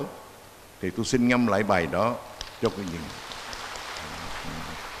đã nở. Thì tôi xin ngâm lại bài đó cho cái nhìn.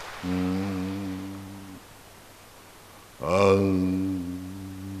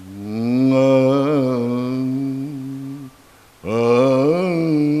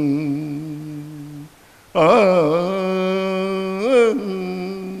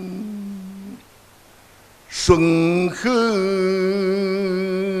 Xuân khứ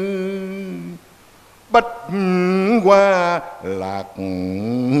bách hoa lạc,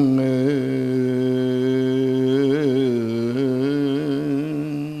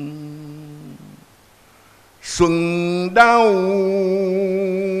 xuân đau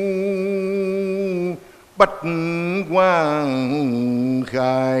bách hoa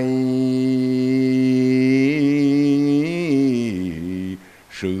khai.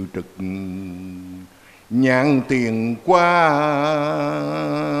 Sự trực nhãn tiền qua,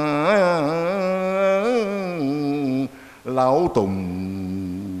 lão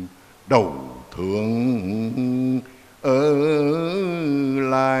tùng đầu thượng ở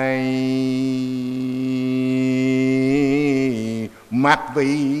lại, mạc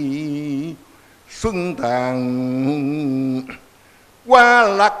vị xuân tàn qua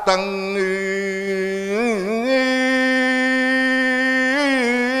lạc tầng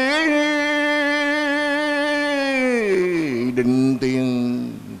định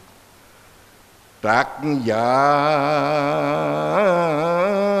tiền tác giả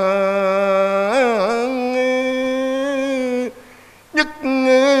nhất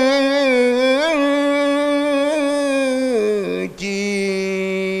chi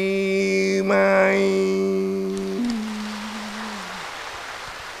mai.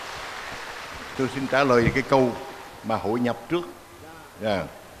 Tôi xin trả lời cái câu mà hội nhập trước.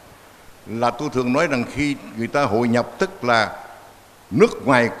 Là tôi thường nói rằng khi người ta hội nhập tức là nước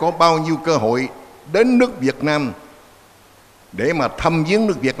ngoài có bao nhiêu cơ hội đến nước Việt Nam để mà thăm viếng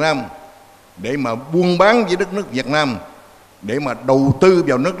nước Việt Nam, để mà buôn bán với đất nước Việt Nam, để mà đầu tư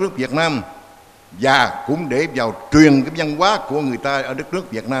vào đất nước Việt Nam, và cũng để vào truyền cái văn hóa của người ta ở đất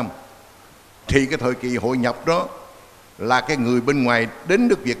nước Việt Nam. Thì cái thời kỳ hội nhập đó là cái người bên ngoài đến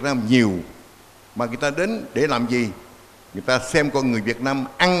nước Việt Nam nhiều. Mà người ta đến để làm gì? Người ta xem con người Việt Nam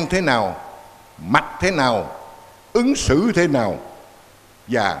ăn thế nào, mặc thế nào, ứng xử thế nào,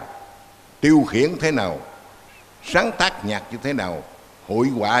 và tiêu khiển thế nào, sáng tác nhạc như thế nào, hội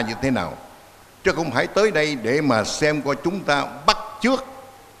họa như thế nào. Chứ không phải tới đây để mà xem coi chúng ta bắt chước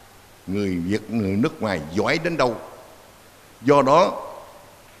người Việt, người nước ngoài giỏi đến đâu. Do đó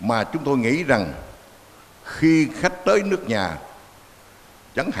mà chúng tôi nghĩ rằng khi khách tới nước nhà,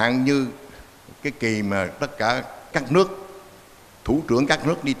 chẳng hạn như cái kỳ mà tất cả các nước, thủ trưởng các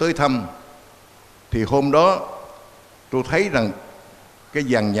nước đi tới thăm, thì hôm đó tôi thấy rằng cái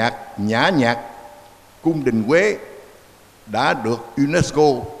dàn nhạc nhã nhạc cung đình Huế đã được UNESCO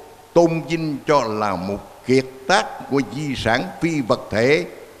tôn vinh cho là một kiệt tác của di sản phi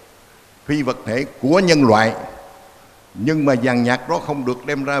vật thể của nhân loại. Nhưng mà dàn nhạc đó không được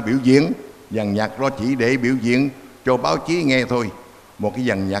đem ra biểu diễn, dàn nhạc đó chỉ để biểu diễn cho báo chí nghe thôi. Một cái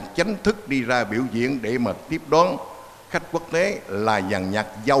dàn nhạc chính thức đi ra biểu diễn để mà tiếp đón khách quốc tế là dàn nhạc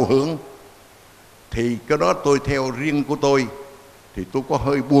giao hưởng. Thì cái đó tôi theo riêng của tôi thì tôi có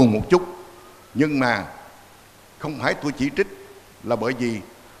hơi buồn một chút. Nhưng mà không phải tôi chỉ trích, là bởi vì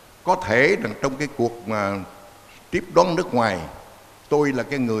có thể rằng trong cái cuộc mà tiếp đón nước ngoài, tôi là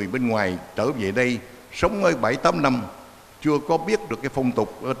cái người bên ngoài trở về đây sống ở 7-8 năm, chưa có biết được cái phong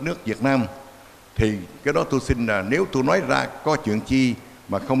tục ở nước Việt Nam. Thì cái đó tôi xin là nếu tôi nói ra có chuyện chi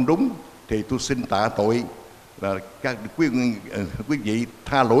mà không đúng thì tôi xin tạ tội, là các quý vị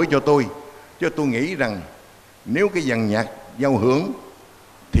tha lỗi cho tôi. Chứ tôi nghĩ rằng nếu cái dàn nhạc giao hưởng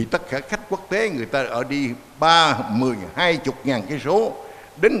thì tất cả khách quốc tế người ta ở đi 3, 10, 20 ngàn cây số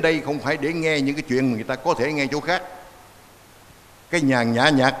đến đây không phải để nghe những cái chuyện mà người ta có thể nghe chỗ khác. Cái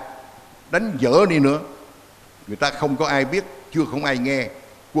nhạc đánh dở đi nữa, người ta không có ai biết, chưa không ai nghe,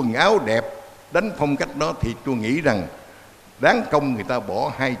 quần áo đẹp, đánh phong cách đó, thì tôi nghĩ rằng đáng công người ta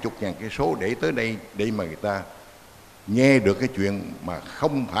bỏ 20 ngàn cây số để tới đây để mà người ta nghe được cái chuyện mà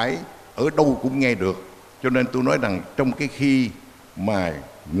không phải ở đâu cũng nghe được. Cho nên tôi nói rằng trong cái khi mà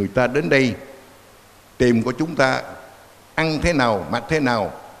người ta đến đây tìm của chúng ta ăn thế nào, mặc thế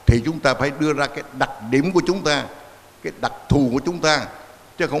nào, thì chúng ta phải đưa ra cái đặc điểm của chúng ta, cái đặc thù của chúng ta,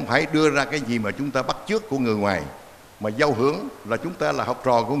 chứ không phải đưa ra cái gì mà chúng ta bắt chước của người ngoài. Mà giao hưởng là chúng ta là học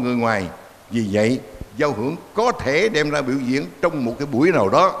trò của người ngoài, vì vậy giao hưởng có thể đem ra biểu diễn trong một cái buổi nào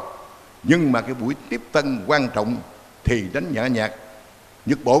đó, nhưng mà cái buổi tiếp tân quan trọng thì đánh nhã nhạc.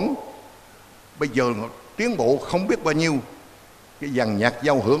 Nhật Bản bây giờ tiến bộ không biết bao nhiêu, cái dàn nhạc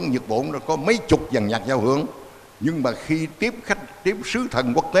giao hưởng Nhật Bản nó có mấy chục dàn nhạc giao hưởng, nhưng mà khi tiếp khách, tiếp sứ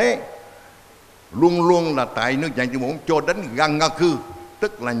thần quốc tế, luôn luôn là tại nước nhạc Nhật Bản cho đến Gangaku,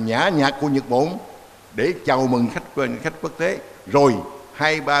 tức là nhã nhạc của Nhật Bản, để chào mừng khách quốc tế. Rồi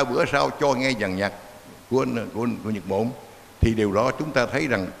 2-3 bữa sau cho nghe dàn nhạc của Nhật Bản. Thì điều đó chúng ta thấy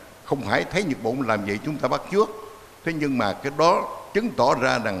rằng không phải thấy Nhật Bản làm vậy chúng ta bắt chước. Thế nhưng mà cái đó chứng tỏ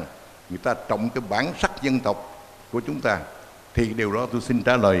ra rằng người ta trọng cái bản sắc dân tộc của chúng ta. Thì điều đó tôi xin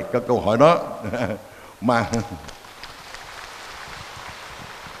trả lời các câu hỏi đó. Mà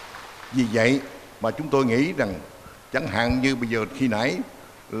vì vậy mà chúng tôi nghĩ rằng chẳng hạn như bây giờ khi nãy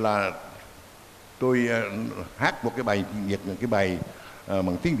là tôi hát một cái bài Việt, cái bài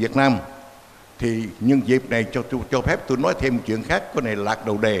bằng tiếng Việt Nam, thì nhân dịp này cho phép tôi nói thêm một chuyện khác. Cái này lạc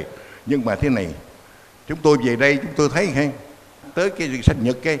đầu đề, nhưng mà thế này, chúng tôi về đây chúng tôi thấy hay tới cái sinh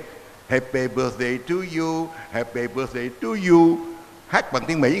nhật cái Happy birthday to you, happy birthday to you, hát bằng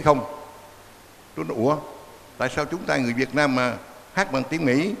tiếng Mỹ không? Tôi nói ủa Tại sao chúng ta người Việt Nam mà hát bằng tiếng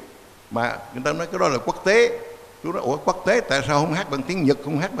Mỹ, mà người ta nói cái đó là quốc tế. Tôi nói ủa quốc tế tại sao không hát bằng tiếng Nhật,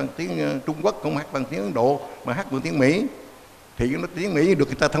 không hát bằng tiếng Trung Quốc, không hát bằng tiếng Ấn Độ mà hát bằng tiếng Mỹ? Thì nó tiếng Mỹ được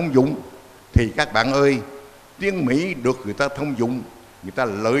người ta thông dụng. Thì các bạn ơi, tiếng Mỹ được người ta thông dụng, người ta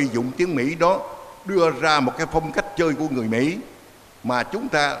lợi dụng tiếng Mỹ đó đưa ra một cái phong cách chơi của người Mỹ, mà chúng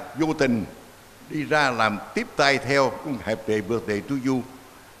ta vô tình đi ra làm tiếp tay theo cũng Happy Birthday to you.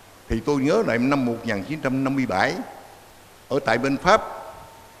 Thì tôi nhớ lại năm 1957 ở tại bên Pháp,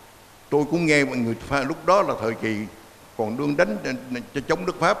 tôi cũng nghe mọi người Pháp, lúc đó là thời kỳ còn đương đánh chống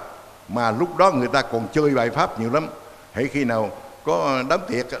nước Pháp, mà lúc đó người ta còn chơi bài Pháp nhiều lắm. Hễ khi nào có đám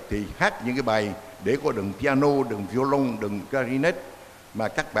tiệc thì hát những cái bài để có đừng piano, đừng violon, đừng clarinet, mà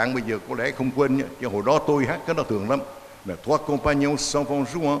các bạn bây giờ có lẽ không quên nhé, chứ hồi đó tôi hát cái đó thường lắm, là trois compagnons s'en vont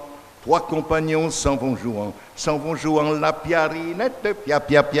jouant, trois compagnons s'en vont jouant la piarinette, pia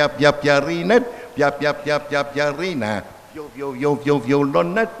pia pia pia piarinette, pia pia pia pia piarina,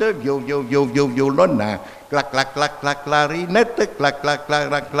 violonette, violonna, clac clac clac clac clarinette, clac clac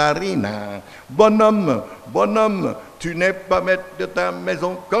clac clarina. Bonhomme, tu n'es pas maître de ta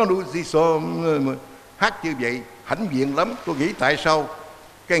maison quand nous y sommes. Hát như vậy hãnh diện lắm. Tôi nghĩ tại sao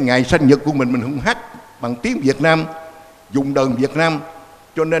cái ngày sinh nhật của mình không hát bằng tiếng Việt Nam, dùng đờn Việt Nam.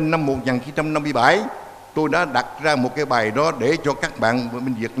 Cho nên năm 1957 tôi đã đặt ra một cái bài đó để cho các bạn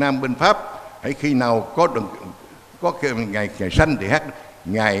bên Việt Nam, bên Pháp, hãy khi nào có cái ngày sanh thì hát: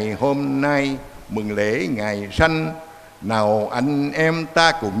 ngày hôm nay mừng lễ ngày sanh, nào anh em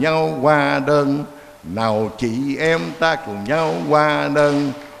ta cùng nhau qua đơn, nào chị em ta cùng nhau qua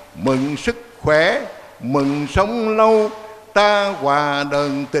đơn, mừng sức khỏe, mừng sống lâu, ta hòa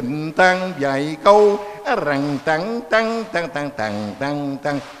đơn tình tang vài câu, rằng tăng tăng tăng tăng tăng tăng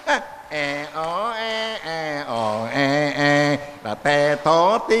tăng e o e là te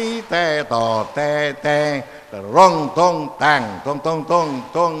tó tí te tò te te rong tôn tàng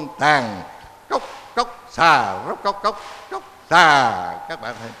tôn tàng cốc cốc xà rốc cốc cốc cốc xà. Các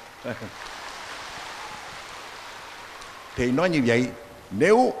bạn thấy thì nói như vậy,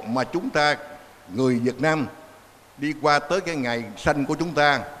 nếu mà chúng ta người Việt Nam đi qua tới cái ngày sanh của chúng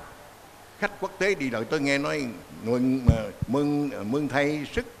ta, khách quốc tế đi lại tôi nghe nói mừng thầy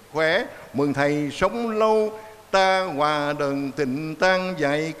sức khỏe, mừng thầy sống lâu, ta hòa đơn tình tăng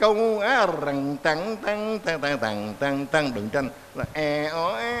vài câu, rằng tăng tăng tăng tăng tăng tăng tăng đừng tranh là e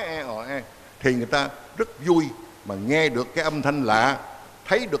o e, thì người ta rất vui mà nghe được cái âm thanh lạ,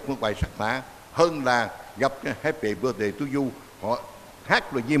 thấy được một bài sắc lạ, hơn là gặp Happy Birthday to you. Họ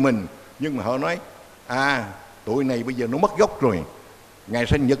hát rồi với mình, nhưng mà họ nói tụi này bây giờ nó mất gốc rồi, ngày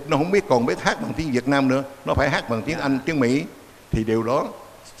sinh nhật nó không còn biết hát bằng tiếng Việt Nam nữa, nó phải hát bằng tiếng Anh, tiếng Mỹ. Thì điều đó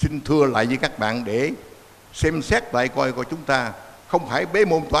xin thưa lại với các bạn để xem xét lại coi chúng ta không phải bế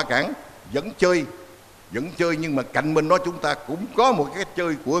môn tỏa cản, vẫn chơi nhưng mà cạnh bên đó chúng ta cũng có một cái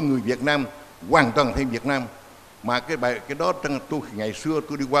chơi của người Việt Nam, hoàn toàn thêm Việt Nam. Mà cái đó tôi ngày xưa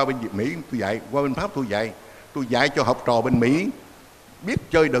tôi đi qua bên Mỹ tôi dạy, qua bên Pháp tôi dạy cho học trò bên Mỹ biết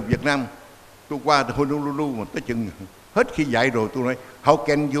chơi đờn Việt Nam. Tôi qua Honolulu mà tới chừng hết khi dạy rồi tôi nói how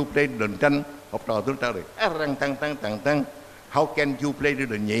can you play đờn tranh, học trò tôi trả lời răng tăng tăng tăng tăng. How can you play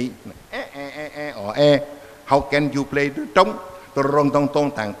đờn nhị, how can you play trống, rong tông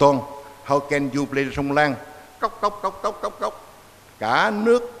tôn tàng tôn. How can you play sông Lan, cốc cốc cốc cốc cốc cốc. Cả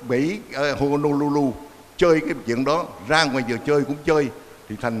nước Mỹ Honolulu chơi cái chuyện đó, ra ngoài giờ chơi cũng chơi.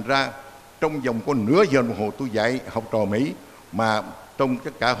 Thì thành ra trong vòng có nửa giờ đồng hồ tôi dạy học trò Mỹ, mà trong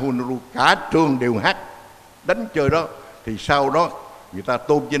tất cả Honolulu cả trường đều hát đánh chơi đó. Thì sau đó người ta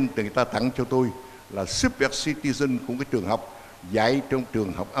tôn vinh, người ta tặng cho tôi là Super Citizen của cái trường học, dạy trong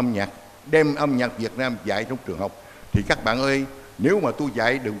trường học âm nhạc, đem âm nhạc Việt Nam dạy trong trường học. Thì các bạn ơi, nếu mà tôi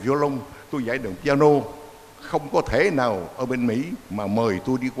dạy đường violon, tôi dạy đường piano, không có thể nào ở bên Mỹ mà mời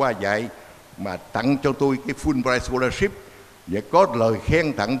tôi đi qua dạy mà tặng cho tôi cái Fulbright Scholarship, và có lời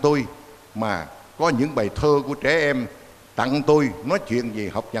khen tặng tôi, mà có những bài thơ của trẻ em tặng tôi nói chuyện về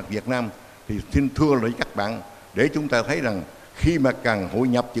học nhạc Việt Nam. Thì xin thưa lại các bạn, để chúng ta thấy rằng khi mà càng hội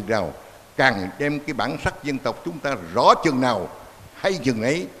nhập chừng nào, càng đem cái bản sắc dân tộc chúng ta rõ chừng nào hay chừng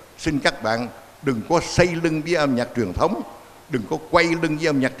ấy. Xin các bạn đừng có xây lưng với âm nhạc truyền thống, đừng có quay lưng với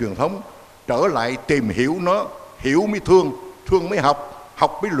âm nhạc truyền thống, trở lại tìm hiểu nó, hiểu mới thương, thương mới học,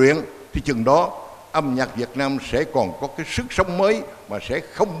 học mới luyện. Thì chừng đó âm nhạc Việt Nam sẽ còn có cái sức sống mới mà sẽ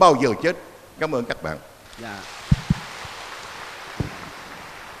không bao giờ chết. Cảm ơn các bạn.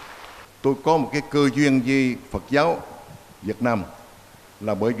 Tôi có một cái cơ duyên với Phật giáo Việt Nam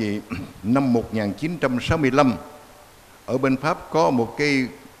là bởi vì năm 1965 ở bên Pháp có một cái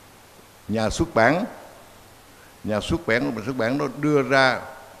nhà xuất bản nó đưa ra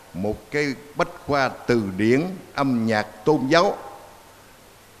một cái bách khoa từ điển âm nhạc tôn giáo.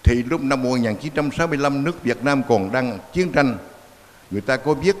 Thì lúc năm 1965 nước Việt Nam còn đang chiến tranh, người ta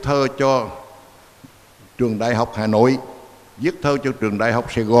có viết thơ cho trường Đại học Hà Nội, viết thơ cho trường Đại học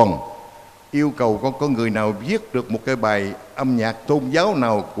Sài Gòn, yêu cầu có người nào viết được một cái bài âm nhạc tôn giáo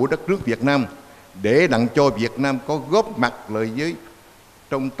nào của đất nước Việt Nam để đặng cho Việt Nam có góp mặt lời với.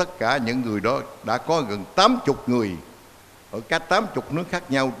 Trong tất cả những người đó đã có gần 80 người ở các 80 nước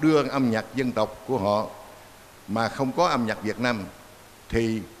khác nhau đưa âm nhạc dân tộc của họ mà không có âm nhạc Việt Nam.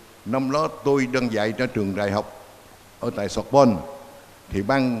 Thì năm đó tôi đang dạy cho trường đại học ở tại Sorbonne, thì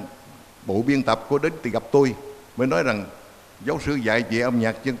ban bộ biên tập có đến thì gặp tôi, mới nói rằng giáo sư dạy về âm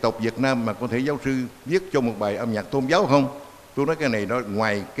nhạc dân tộc Việt Nam mà có thể giáo sư viết cho một bài âm nhạc tôn giáo không? Tôi nói cái này đó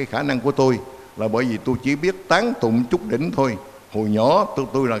ngoài cái khả năng của tôi, là bởi vì tôi chỉ biết tán tụng chút đỉnh thôi. Hồi nhỏ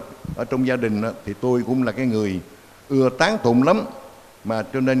tôi là ở trong gia đình thì tôi cũng là cái người ưa tán tụng lắm, mà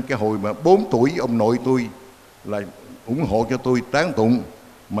cho nên cái hồi mà 4 tuổi ông nội tôi là ủng hộ cho tôi tán tụng,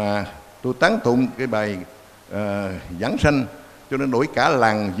 mà tôi tán tụng cái bài Giảng Sanh, cho nên đổi cả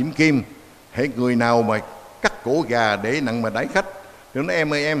làng Vĩnh Kim. Hễ người nào mà cắt cổ gà để nặng mà đãi khách, thì nói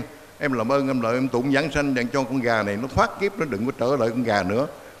em ơi em làm ơn em lợi em tụng Giảng Sanh để cho con gà này nó thoát kiếp, nó đừng có trở lại con gà nữa.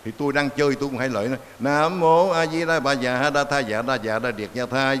 Thì tôi đang chơi tôi cũng hay lợi nói Nam mô A Di Đà Bà Già Đa Tha Dạ Đa Dạ Đa Điệt Dạ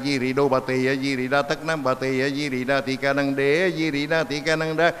Tha Di Rì Đô Bà Tỳ A Di Rì Đa Tất Nam Bà Tỳ A Di Rì Đa Tỳ Ca Năng Đế A Di Rì Đa Tỳ Ca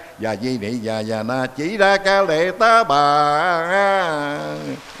Năng Đa Dạ Di Nị Dạ Dạ Na Chỉ Đa Ca Lệ Ta Bà.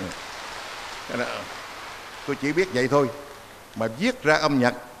 Tôi chỉ biết vậy thôi, mà viết ra âm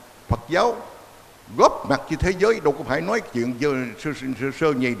nhạc Phật giáo góp mặt trên thế giới đâu có phải nói chuyện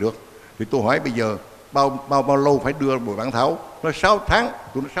sơ nhây được. Thì tôi hỏi bây giờ bao lâu phải đưa buổi bản thảo? Nói 6 tháng.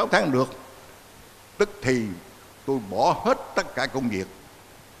 Tôi nói 6 tháng được. Tức thì tôi bỏ hết tất cả công việc.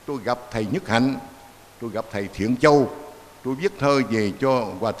 Tôi gặp thầy Nhất Hạnh, tôi gặp thầy Thiện Châu, tôi viết thơ về cho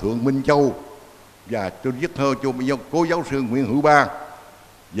Hòa Thượng Minh Châu, và tôi viết thơ cho cố giáo sư Nguyễn Hữu Ba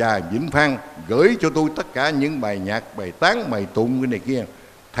và Vĩnh Phan, gửi cho tôi tất cả những bài nhạc, bài tán, bài tụng cái này kia.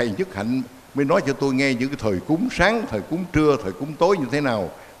 Thầy Nhất Hạnh mới nói cho tôi nghe những cái thời cúng sáng, thời cúng trưa, thời cúng tối như thế nào.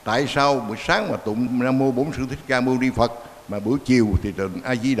 Tại sao buổi sáng mà tụng Nam Mô Bổn Sư Thích Ca Mâu Ni Phật, mà buổi chiều thì tụng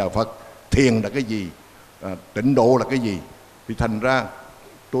A Di Đà Phật? Thiền là cái gì? Tịnh độ là cái gì? Thì thành ra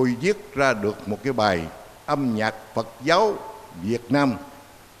tôi viết ra được một cái bài âm nhạc Phật giáo Việt Nam,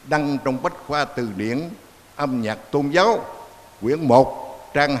 đăng trong Bách khoa từ điển âm nhạc tôn giáo quyển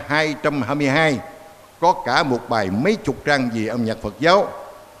 1 trang 222, có cả một bài mấy chục trang về âm nhạc Phật giáo.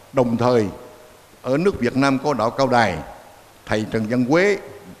 Đồng thời ở nước Việt Nam có đạo Cao Đài, thầy Trần Văn Quế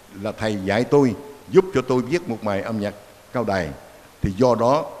là thầy dạy tôi, giúp cho tôi viết một bài âm nhạc Cao Đài. Thì do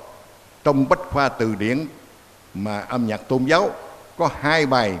đó trong Bách khoa từ điển mà âm nhạc tôn giáo có 2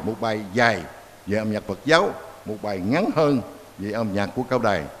 bài, một bài dài về âm nhạc Phật giáo, một bài ngắn hơn về âm nhạc của Cao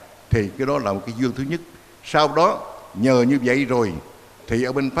Đài. Thì cái đó là một cái duyên thứ nhất. Sau đó nhờ như vậy rồi thì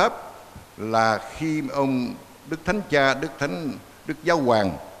ở bên Pháp là khi ông Đức Thánh Cha, Đức Giáo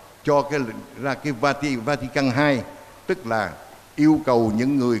Hoàng cho ra cái Vatican II, tức là yêu cầu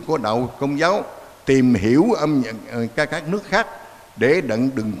những người có đạo Công giáo tìm hiểu âm nhạc các nước khác để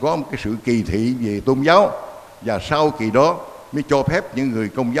đừng có một cái sự kỳ thị về tôn giáo. Và sau kỳ đó mới cho phép những người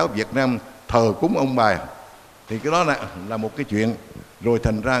Công giáo Việt Nam thờ cúng ông bà. Thì cái đó là một cái chuyện. Rồi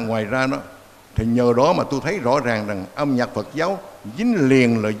thành ra ngoài ra đó, thì nhờ đó mà tôi thấy rõ ràng rằng âm nhạc Phật giáo dính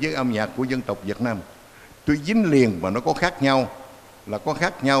liền lại với âm nhạc của dân tộc Việt Nam. Tôi dính liền mà nó có khác nhau. Là có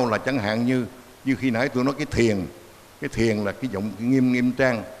khác nhau là chẳng hạn như khi nãy tôi nói cái thiền là cái giọng nghiêm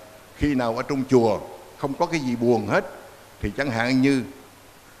trang. Khi nào ở trong chùa không có cái gì buồn hết, thì chẳng hạn như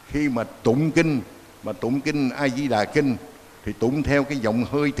khi mà tụng kinh A Di Đà Kinh thì tụng theo cái giọng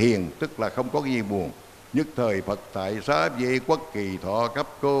hơi thiền, tức là không có cái gì buồn. Nhất thời Phật tại xá về quốc kỳ thọ cấp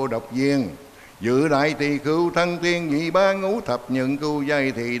cô độc viên, dự đại tỳ khưu thân tiên nhị ba ngũ thập nhận cưu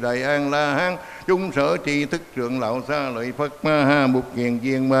giai thì đại an la hán, chúng sở tri thức trưởng lão xa lợi Phật ma ha mục kiền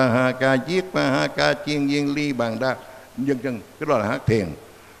viên ma ha ca chiết ma ha ca chiên viên ly bàn đa vân vân. Cái đó là hát thiền.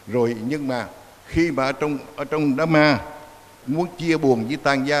 Rồi nhưng mà khi mà ở trong đám ma muốn chia buồn với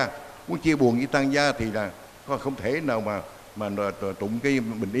tang gia thì là không thể nào mà tụng cái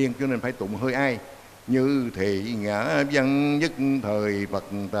bình yên, cho nên phải tụng hơi ai. Như thị ngã văn nhất thời Phật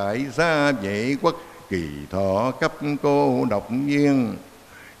tại xá vệ quốc kỳ thọ cấp cô độc viên,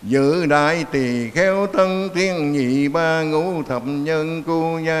 dự đại tỳ kheo tân thiên nhị ba ngũ thập nhân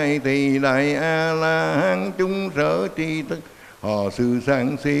cu giai thì đại a la hán, chúng sở tri thức họ sư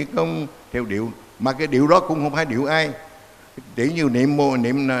sang si công theo điệu. Mà cái điệu đó cũng không phải điệu ai. Chỉ như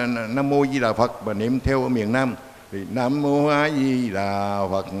niệm Nam Mô Di Đà Phật và niệm theo ở miền Nam thì Nam Mô A Di Đà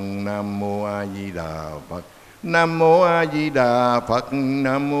Phật, Nam Mô A Di Đà Phật, Nam Mô A Di Đà Phật,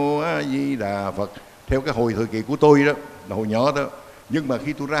 Nam Mô A Di Đà Phật. Theo cái hồi thời kỳ của tôi đó, là hồi nhỏ đó. Nhưng mà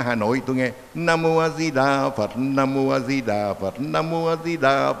khi tôi ra Hà Nội tôi nghe Nam Mô A Di Đà Phật, Nam Mô A Di Đà Phật, Nam Mô A Di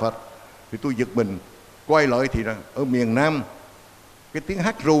Đà Phật, thì tôi giật mình quay lại thì là ở miền Nam cái tiếng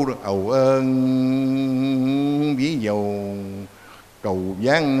hát ru đó, ầu ơn ví dầu cầu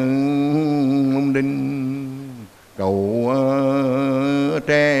giang ông đinh, cầu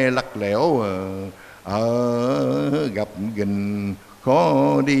tre lắc lẻo ở gặp gình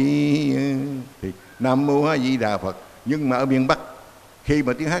khó đi, thì Nam Mô A Di Đà Phật. Nhưng mà ở miền Bắc khi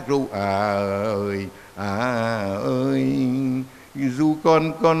mà tiếng hát ru ơi ru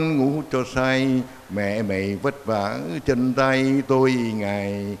con ngủ cho say, mẹ mày vất vả chân tay tôi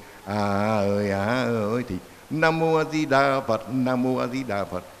ngày ơi, thì Nam Mô A Di Đà Phật, Nam Mô A Di Đà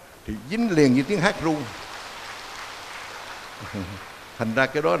Phật thì dính liền với tiếng hát ru. Thành ra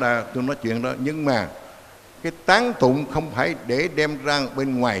cái đó là tôi nói chuyện đó. Nhưng mà cái tán tụng không phải để đem ra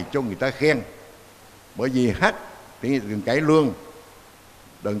bên ngoài cho người ta khen, bởi vì hát đờn cải lương,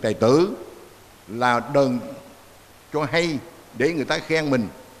 đờn tài tử là đờn cho hay để người ta khen mình,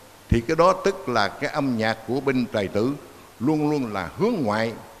 thì cái đó tức là cái âm nhạc của bên tài tử luôn luôn là hướng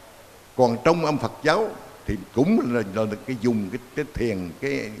ngoại. Còn trong âm Phật giáo thì cũng là cái dùng cái thiền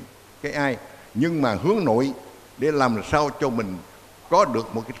cái ai, nhưng mà hướng nội để làm sao cho mình có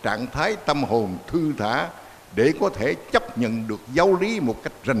được một cái trạng thái tâm hồn thư thả để có thể chấp nhận được giáo lý một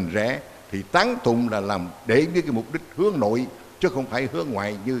cách rành rẽ, thì tán tụng là làm để với cái mục đích hướng nội chứ không phải hướng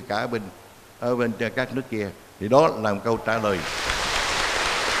ngoại như cả ở bên các nước kia. Thì đó là một câu trả lời.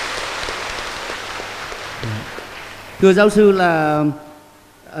 Thưa giáo sư, là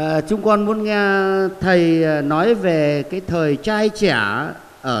chúng con muốn nghe thầy nói về cái thời trai trẻ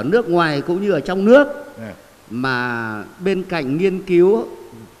ở nước ngoài cũng như ở trong nước, mà bên cạnh nghiên cứu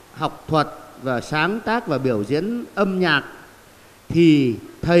học thuật và sáng tác và biểu diễn âm nhạc thì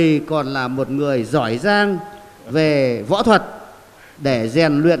thầy còn là một người giỏi giang về võ thuật để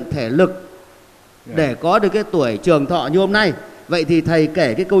rèn luyện thể lực để có được cái tuổi trường thọ như hôm nay. Vậy thì thầy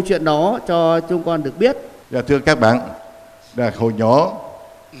kể cái câu chuyện đó cho chúng con được biết. Dạ, thưa các bạn, là hồi nhỏ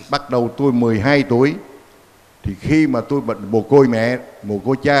bắt đầu tôi 12 tuổi thì khi mà tôi mồ côi mẹ, mồ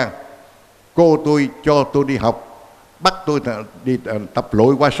côi cha, cô tôi cho tôi đi học, bắt tôi đi tập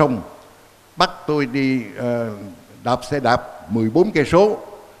lội qua sông, bắt tôi đi đạp xe đạp 14 cây số,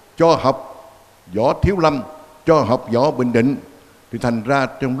 cho học võ Thiếu Lâm, cho học võ Bình Định. Thì thành ra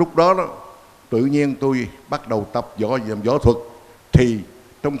trong lúc đó, tự nhiên tôi bắt đầu tập võ thuật. Thì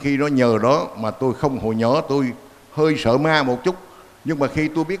trong khi đó nhờ đó mà tôi không, hồi nhỏ tôi hơi sợ ma một chút, nhưng mà khi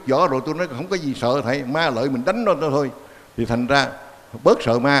tôi biết võ rồi tôi nói không có gì sợ thầy, ma lợi mình đánh nó thôi. Thì thành ra bớt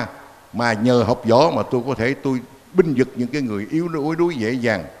sợ ma, mà nhờ học võ mà tôi có thể tôi binh vực những cái người yếu đuối dễ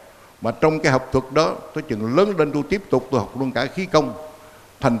dàng. Mà trong cái học thuật đó tôi chừng lớn lên tôi tiếp tục tôi học luôn cả khí công.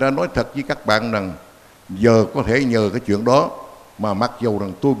 Thành ra nói thật với các bạn rằng giờ có thể nhờ cái chuyện đó mà mặc dù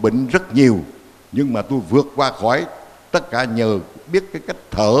rằng tôi bệnh rất nhiều, nhưng mà tôi vượt qua khỏi tất cả nhờ biết cái cách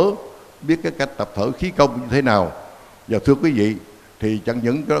thở, biết cái cách tập thở khí công như thế nào. Và thưa quý vị, thì chẳng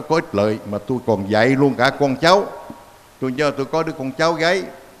những có ích lợi mà tôi còn dạy luôn cả con cháu. Tôi có đứa con cháu gái,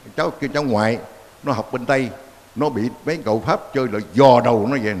 cháu ngoại, nó học bên Tây, nó bị mấy cậu Pháp chơi lại dò đầu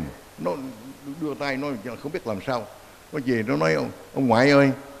nó về, nó đưa tay nó không biết làm sao. Nó về nó nói ông ngoại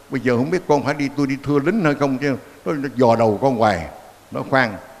ơi, bây giờ không biết con phải tôi đi thưa lính hay không chứ. Nó dò đầu con hoài. Nó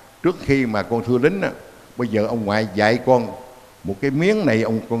khoan, trước khi mà con thưa lính á, bây giờ ông ngoại dạy con một cái miếng này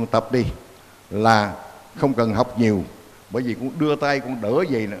con tập đi, là không cần học nhiều, bởi vì con đưa tay con đỡ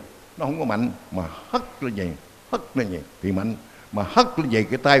vậy nè, nó không có mạnh, mà hất lên vậy thì mạnh, mà hất lên vậy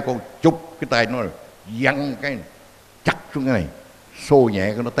cái tay con chụp cái tay nó văng cái này, chặt xuống cái này, xô nhẹ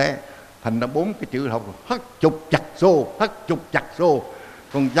cái nó té. Thành ra 4 cái chữ học hất chụp chặt xô, hất chụp chặt xô.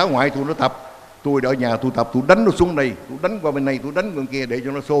 Con cháu ngoại tôi nó tập, tôi ở nhà tôi tập, tôi đánh nó xuống đây, tôi đánh qua bên này, tôi đánh bên kia để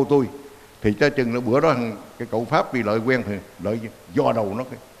cho nó xô tôi. Thì cho chừng là bữa đó cái cậu Pháp bị lợi quen thì lợi do đầu nó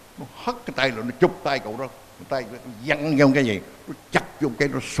hất cái tay rồi nó chụp tay cậu đó, tay văng vô cái gì, nó chặt vô cái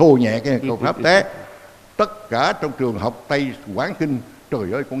nó xô nhẹ cái cậu Pháp té. Tất cả trong trường học Tây Quảng Kinh,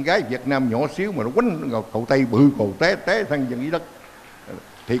 trời ơi, con gái Việt Nam nhỏ xíu mà nó quánh cậu Tây bự, cậu té thằng dân dưới đất.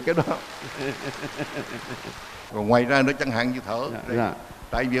 Thì cái đó rồi ngoài ra nữa chẳng hạn như thở.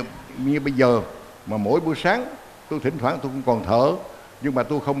 Tại vì như bây giờ mà mỗi buổi sáng tôi thỉnh thoảng tôi cũng còn thở, nhưng mà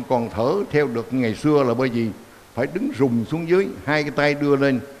tôi không còn thở theo được ngày xưa, là bởi vì phải đứng rùng xuống dưới, hai cái tay đưa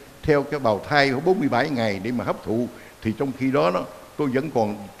lên theo cái bào thai 47 ngày để mà hấp thụ. Thì trong khi đó tôi vẫn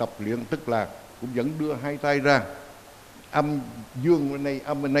còn tập luyện, tức là cũng vẫn đưa hai tay ra, âm dương bên đây,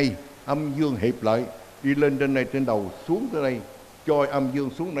 âm bên đây, âm dương hiệp lại, đi lên trên này trên đầu, xuống tới đây, cho âm dương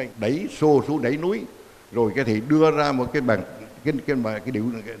xuống đây, đẩy xô xuống đẩy núi. rồi cái thì đưa ra một cái bàn cái điệu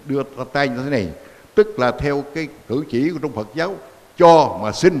đưa tay như thế này, tức là theo cái cử chỉ của trong Phật giáo, cho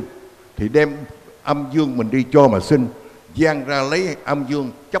mà sinh, thì đem âm dương mình đi cho mà sinh, giang ra lấy âm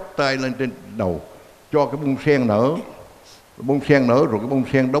dương chắp tay lên trên đầu, cho cái bông sen nở, rồi cái bông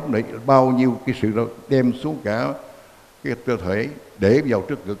sen đóng để bao nhiêu cái sự đó đem xuống cả cái cơ thể để vào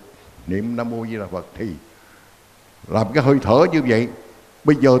trước ngực, niệm Nam Mô Di Đà Phật, thì làm cái hơi thở như vậy.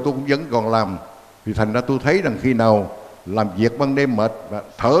 Bây giờ tôi cũng vẫn còn làm, thì thành ra tôi thấy rằng khi nào làm việc ban đêm mệt và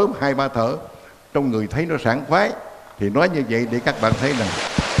thở 2-3 thở trong người thấy nó sảng khoái, thì nói như vậy để các bạn thấy rằng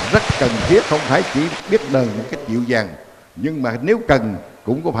rất cần thiết, không phải chỉ biết đờn một cách dịu dàng, nhưng mà nếu cần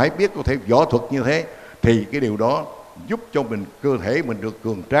cũng có phải biết có thể võ thuật như thế, thì cái điều đó giúp cho mình, cơ thể mình được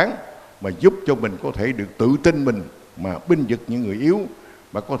cường tráng, mà giúp cho mình có thể được tự tin mình mà binh vực những người yếu,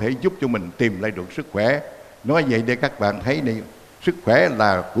 mà có thể giúp cho mình tìm lại được sức khỏe. Nói vậy để các bạn thấy này, sức khỏe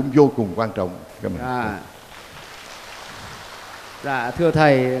là cũng vô cùng quan trọng. Dạ thưa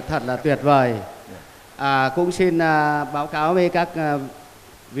thầy, thật là tuyệt vời. Cũng xin báo cáo với các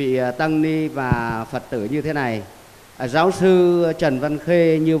vị tăng ni và Phật tử như thế này. Giáo sư Trần Văn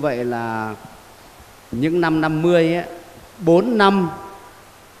Khê như vậy là những năm 50 ấy, 4 năm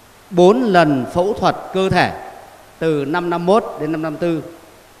 4 lần phẫu thuật cơ thể, từ năm 51 đến năm 54.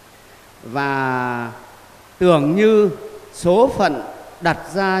 Và tưởng như số phận đặt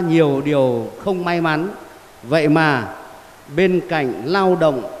ra nhiều điều không may mắn, vậy mà bên cạnh lao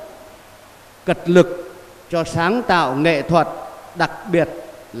động cật lực cho sáng tạo nghệ thuật, đặc biệt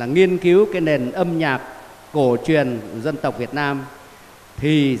là nghiên cứu cái nền âm nhạc cổ truyền dân tộc Việt Nam,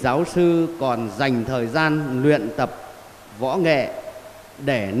 thì giáo sư còn dành thời gian luyện tập võ nghệ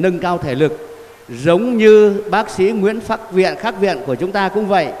để nâng cao thể lực. Giống như bác sĩ Nguyễn Khắc Viện của chúng ta cũng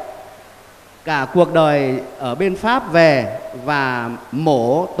vậy, cả cuộc đời ở bên Pháp về và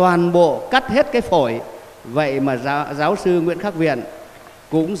mổ toàn bộ, cắt hết cái phổi. Vậy mà giáo sư Nguyễn Khắc Viện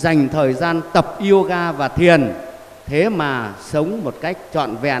cũng dành thời gian tập yoga và thiền, thế mà sống một cách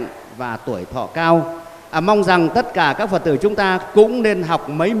trọn vẹn và tuổi thọ cao. Mong rằng tất cả các Phật tử chúng ta cũng nên học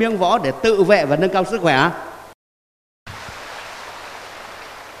mấy miếng võ để tự vệ và nâng cao sức khỏe.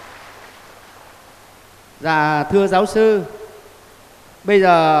 Dạ thưa giáo sư, bây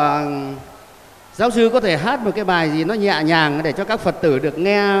giờ giáo sư có thể hát một cái bài gì nó nhẹ nhàng để cho các Phật tử được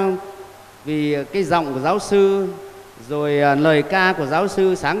nghe, vì cái giọng của giáo sư rồi lời ca của giáo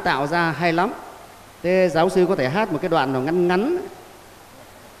sư sáng tạo ra hay lắm. Thế giáo sư có thể hát một cái đoạn nào ngắn ngắn.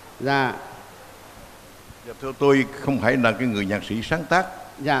 Dạ. Dạ, thưa tôi không phải là cái người nhạc sĩ sáng tác,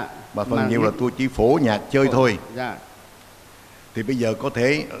 dạ, mà phần nhiều là tôi chỉ phổ nhạc chơi thôi. Dạ. Thì bây giờ có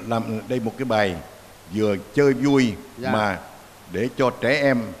thể làm đây một cái bài vừa chơi vui, dạ, mà để cho trẻ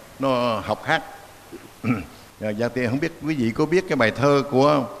em nó học hát. Dạ thì không biết quý vị có biết cái bài thơ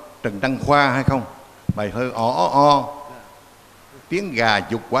của Trần Đăng Khoa hay không? Bài thơ o tiếng gà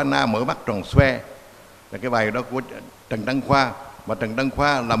dục quả na mở mắt tròn xoe, là cái bài đó của Trần Đăng Khoa. Mà Trần Đăng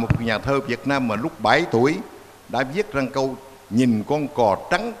Khoa là một nhà thơ Việt Nam mà lúc 7 tuổi đã viết ra câu nhìn con cò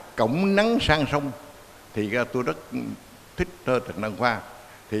trắng cổng nắng sang sông. Thì tôi rất thích thơ Trần Đăng Khoa.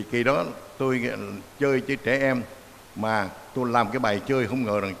 Thì khi đó tôi chơi với trẻ em, mà tôi làm cái bài chơi không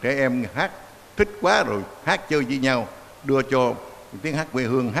ngờ rằng trẻ em hát thích quá, rồi hát chơi với nhau, đưa cho tiếng hát quê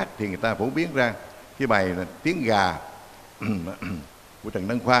hương hát thì người ta phổ biến ra cái bài là tiếng gà của Trần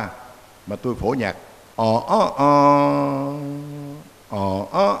Đăng Khoa, mà tôi phổ nhạc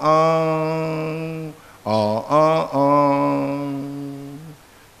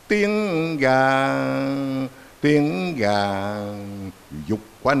tiếng gà dục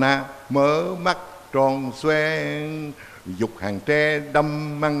quả na mở mắt tròn xoe, dục hàng tre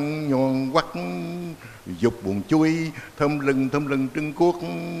đâm măng nhọn quắt, dục buồn chui thơm lừng trưng cuốc,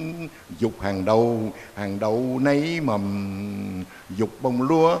 dục hàng đầu nấy mầm, dục bông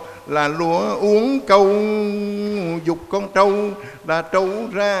lúa là lúa uống câu, dục con trâu là trâu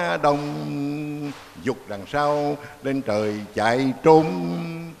ra đồng, dục đằng sau lên trời chạy trốn,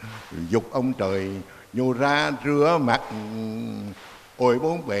 dục ông trời nhô ra rửa mặt, ôi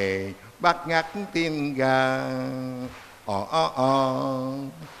bốn bề bát ngát tiếng gà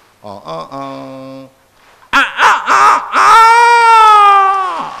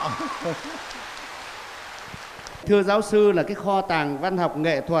Thưa giáo sư, là cái kho tàng văn học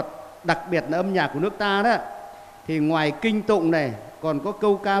nghệ thuật, đặc biệt là âm nhạc của nước ta đó, thì ngoài kinh tụng này còn có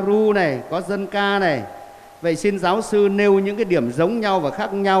câu ca ru này, có dân ca này. Vậy xin giáo sư nêu những cái điểm giống nhau và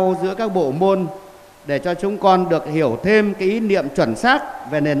khác nhau giữa các bộ môn để cho chúng con được hiểu thêm cái ý niệm chuẩn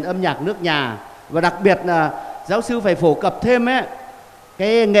xác về nền âm nhạc nước nhà. Và đặc biệt là giáo sư phải phổ cập thêm ấy,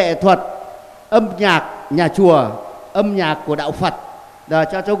 cái nghệ thuật âm nhạc nhà chùa, âm nhạc của đạo Phật, để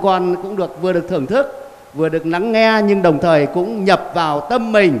cho chúng con cũng vừa được thưởng thức vừa được lắng nghe nhưng đồng thời cũng nhập vào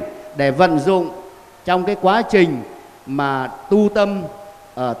tâm mình để vận dụng trong cái quá trình mà tu tâm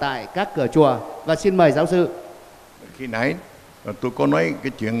ở tại các cửa chùa. Và xin mời giáo sư. Khi nãy tôi có nói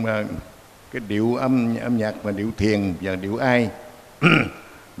cái chuyện mà cái điệu âm nhạc mà điệu thiền và điệu ai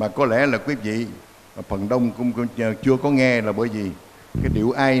mà có lẽ là quý vị phần đông cũng chưa có nghe, là bởi vì cái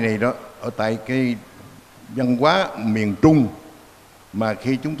điệu ai này đó ở tại cái văn hóa miền Trung, mà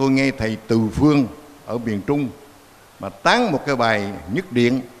khi chúng tôi nghe thầy Từ Phương ở miền Trung mà tán một cái bài nhất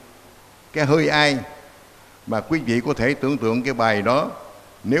điện, cái hơi ai, mà quý vị có thể tưởng tượng cái bài đó,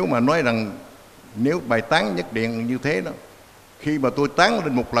 nếu mà nói rằng nếu bài tán nhất điện như thế đó, khi mà tôi tán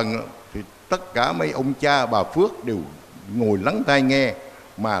lên một lần thì tất cả mấy ông cha bà Phước đều ngồi lắng tai nghe,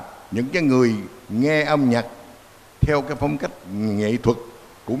 mà những cái người nghe âm nhạc theo cái phong cách nghệ thuật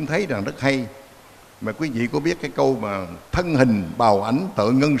cũng thấy rằng rất hay. Mà quý vị có biết cái câu mà thân hình bào ảnh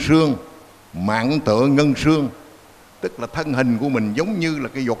tợ ngân sương, mạng tợ ngân sương, tức là thân hình của mình giống như là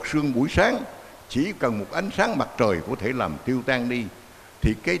cái giọt sương buổi sáng, chỉ cần một ánh sáng mặt trời có thể làm tiêu tan đi.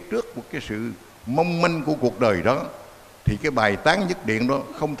 Thì cái trước một cái sự mong manh của cuộc đời đó, thì cái bài tán nhất điện đó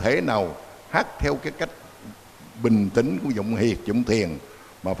không thể nào hát theo cái cách bình tĩnh của giọng hiệt, giọng thiền,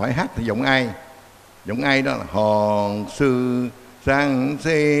 mà phải hát theo giọng ai. Giọng ai đó là hòn sư sang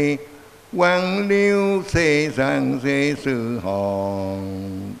xê quang liêu xê sang xê sư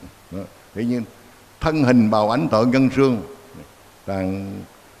hòn. Tự nhiên thân hình bào ảnh tợ ngân sương, tầng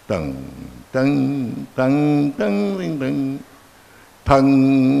tầng tầng tầng tầng tầng,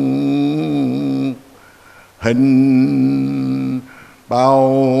 thân hình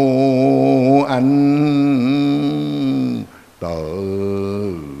bao ảnh tợ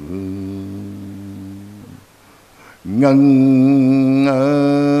ngân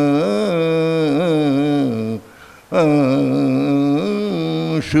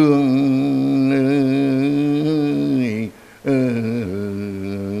sương.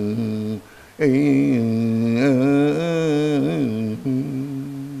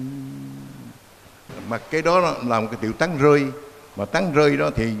 Mà cái đó là một cái điệu tán rơi, mà tán rơi đó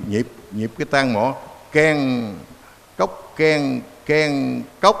thì nhịp cái tang mỏ keng cốc keng keng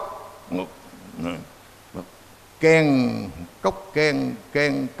cốc, keng cốc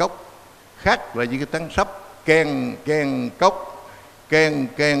keng cốc, khác là với cái tán sấp keng keng cốc, keng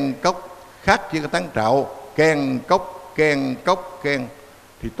keng cốc, khác với cái tán trạo keng cốc keng.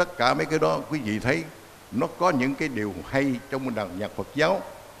 Thì tất cả mấy cái đó quý vị thấy nó có những cái điều hay trong đàn nhạc Phật giáo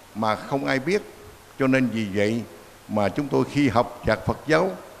mà không ai biết. Cho nên vì vậy mà chúng tôi khi học nhạc Phật giáo,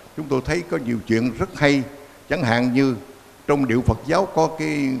 chúng tôi thấy có nhiều chuyện rất hay. Chẳng hạn như trong điệu Phật giáo có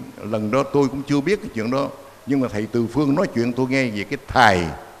cái lần đó tôi cũng chưa biết cái chuyện đó, nhưng mà thầy Từ Phương nói chuyện tôi nghe về cái thài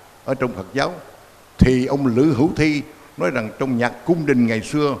ở trong Phật giáo. Thì ông Lữ Hữu Thi nói rằng trong nhạc cung đình ngày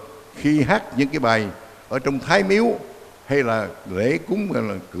xưa, khi hát những cái bài ở trong thái miếu hay là lễ cúng hay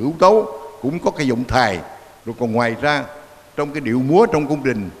là cửu tấu cũng có cái giọng thài. Rồi còn ngoài ra trong cái điệu múa trong cung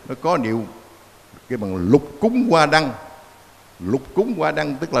đình nó có điệu cái bằng lục cúng hoa đăng. Lục cúng hoa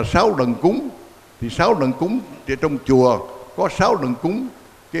đăng tức là 6 lần cúng. Thì 6 lần cúng thì trong chùa có 6 lần cúng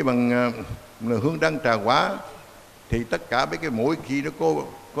cái bằng hương đăng trà quả. Thì tất cả mấy cái mỗi khi nó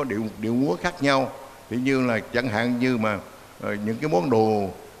có điệu múa khác nhau. Thì như là chẳng hạn như mà những cái món đồ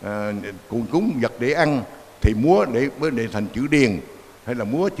cúng vật để ăn thì múa để thành chữ điền, hay là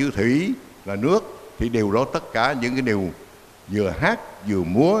múa chữ thủy là nước, thì điều đó tất cả những cái điều vừa hát vừa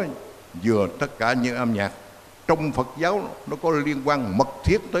múa vừa tất cả những âm nhạc trong Phật giáo nó có liên quan mật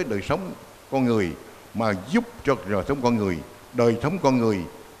thiết tới đời sống con người, mà giúp cho đời sống con người, đời sống con người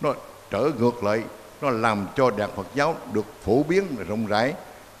nó trở ngược lại, nó làm cho nhạc Phật giáo được phổ biến và rộng rãi.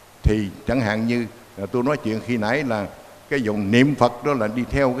 Thì chẳng hạn như tôi nói chuyện khi nãy là cái dòng niệm Phật đó là đi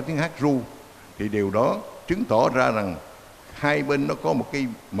theo cái tiếng hát ru, thì điều đó chứng tỏ ra rằng hai bên nó có một cái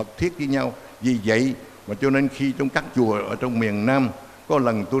mật thiết với nhau. Vì vậy mà cho nên khi trong các chùa ở trong miền Nam, có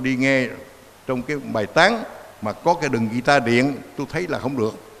lần tôi đi nghe trong cái bài tán mà có cái đừng guitar điện, tôi thấy là không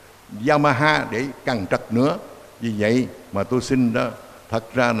được, Yamaha để càng trật nữa. Vì vậy mà tôi xin đó,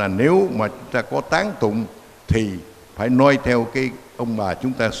 thật ra là nếu mà chúng ta có tán tụng thì phải noi theo cái ông bà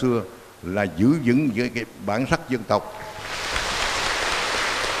chúng ta xưa là giữ vững với cái bản sắc dân tộc.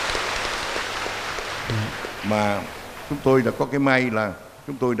 Mà chúng tôi là có cái may là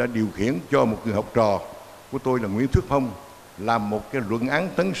chúng tôi đã điều khiển cho một người học trò của tôi là Nguyễn Thước Phong làm một cái luận án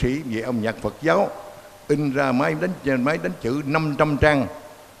tấn sĩ về âm nhạc Phật giáo, in ra máy đánh chữ 500 trang.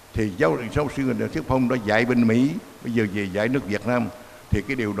 Thì giáo sư Nguyễn Thước Phong đã dạy bên Mỹ, bây giờ về dạy nước Việt Nam. Thì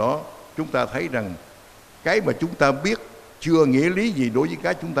cái điều đó chúng ta thấy rằng cái mà chúng ta biết chưa nghĩa lý gì đối với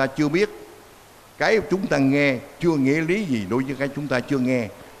cái chúng ta chưa biết, cái chúng ta nghe chưa nghĩa lý gì đối với cái chúng ta chưa nghe.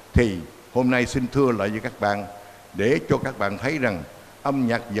 Thì hôm nay xin thưa lại với các bạn để cho các bạn thấy rằng âm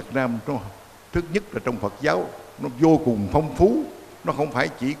nhạc Việt Nam nó thứ nhất là trong Phật giáo nó vô cùng phong phú, nó không phải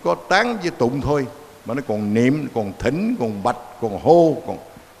chỉ có tán với tụng thôi mà nó còn niệm, còn thỉnh, còn bạch, còn hô, còn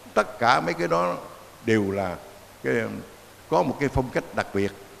tất cả mấy cái đó đều là có một cái phong cách đặc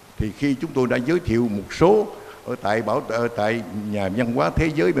biệt. Thì khi chúng tôi đã giới thiệu một số ở tại nhà văn hóa thế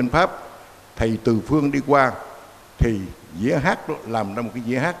giới bên Pháp, thầy Từ Phương đi qua thì dĩa hát đó làm ra một cái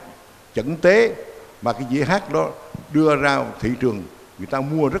dĩa hát chẩn tế, mà cái dĩa hát đó đưa ra thị trường người ta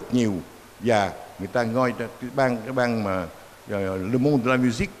mua rất nhiều, và người ta ngoi cái ban mà Le Monde de la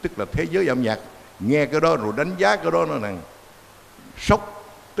Musique, tức là thế giới âm nhạc, nghe cái đó rồi đánh giá cái đó nó là sốc,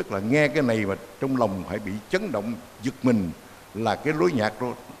 tức là nghe cái này mà trong lòng phải bị chấn động giật mình, là cái lối nhạc đó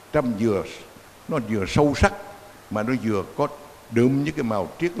nó vừa sâu sắc mà nó vừa có đượm với cái màu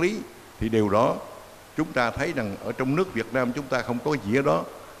triết lý. Thì điều đó chúng ta thấy rằng ở trong nước Việt Nam chúng ta không có dĩa đó,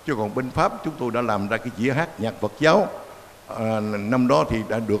 chứ còn bên Pháp chúng tôi đã làm ra cái dĩa hát nhạc Phật giáo. Năm đó thì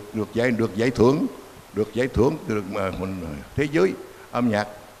đã được giải thưởng từ thế giới âm nhạc.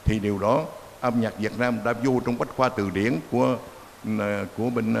 Thì điều đó âm nhạc Việt Nam đã vô trong bách khoa từ điển của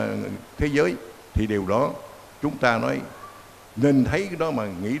bên thế giới. Thì điều đó chúng ta nói nên thấy cái đó mà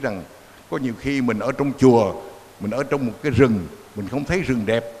nghĩ rằng có nhiều khi mình ở trong chùa, mình ở trong một cái rừng, mình không thấy rừng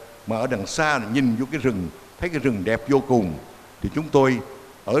đẹp, mà ở đằng xa nhìn vô cái rừng thấy cái rừng đẹp vô cùng. Thì chúng tôi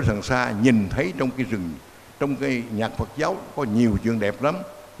ở đằng xa nhìn thấy trong cái rừng, trong cái nhạc Phật giáo có nhiều chuyện đẹp lắm.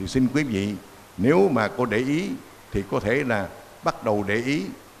 Thì xin quý vị nếu mà có để ý thì có thể là bắt đầu để ý,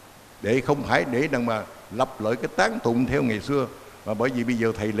 để không phải để đằng mà lặp lại cái tán tụng theo ngày xưa. Mà bởi vì bây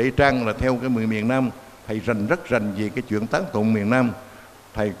giờ thầy Lệ Trang là theo cái miền Nam, thầy rất rành về cái chuyện tán tụng miền Nam.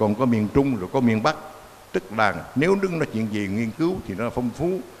 Thầy còn có miền Trung rồi có miền Bắc, tức là nếu đứng nói chuyện gì nghiên cứu thì nó phong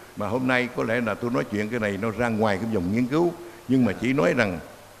phú. Mà hôm nay có lẽ là tôi nói chuyện cái này nó ra ngoài cái vòng nghiên cứu, nhưng mà chỉ nói rằng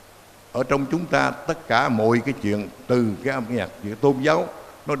ở trong chúng ta tất cả mọi cái chuyện từ cái âm nhạc về tôn giáo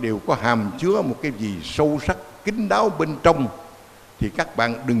nó đều có hàm chứa một cái gì sâu sắc kín đáo bên trong. Thì các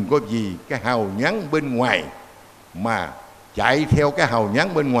bạn đừng có vì cái hào nhoáng bên ngoài mà chạy theo cái hào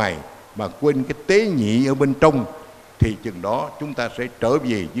nhoáng bên ngoài mà quên cái tế nhị ở bên trong, thì chừng đó chúng ta sẽ trở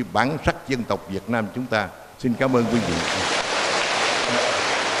về với bản sắc dân tộc Việt Nam chúng ta. Xin cảm ơn quý vị.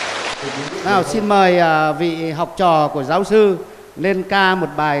 Nào xin mời vị học trò của giáo sư lên ca một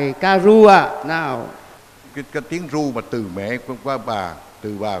bài ca ru ạ. Nào. Cái tiếng ru mà từ mẹ qua bà,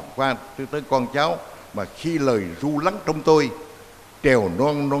 từ bà qua tới con cháu, mà khi lời ru lắng trong tôi, trèo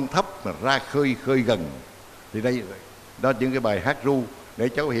non thấp mà ra khơi gần. Thì đây đó những cái bài hát ru để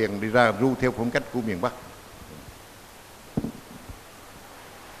cháu Hiền đi ra ru theo phong cách của miền Bắc.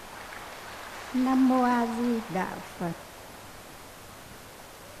 Nam Mô A Di Đà Phật.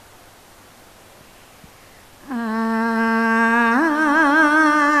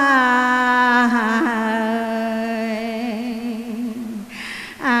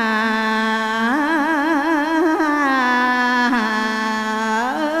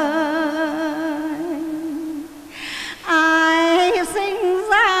 Ai sinh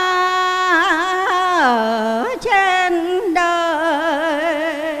ra ở trên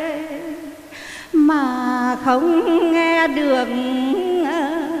đời mà không nghe được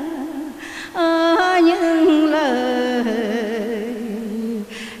những lời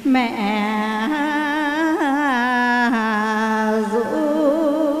mẹ dỗ.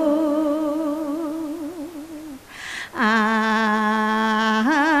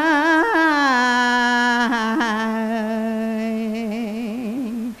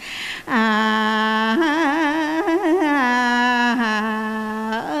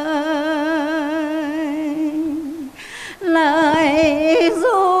 Lời ru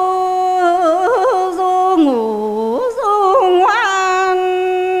ngủ ru ngoan,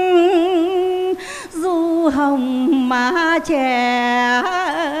 ru hồng má trẻ,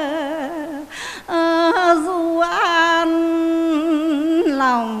 ru an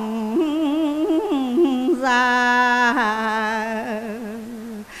lòng già,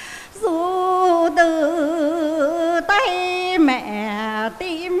 ru từ tay mẹ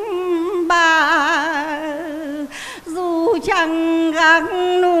tím ba, ru trăng gác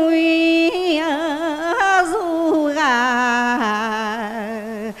nuôi, ru gà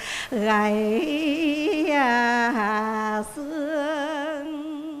gáy xương.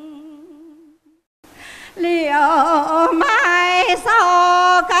 Liệu mai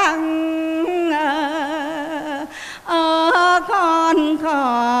sau căng con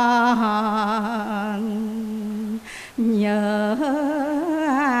còn nhớ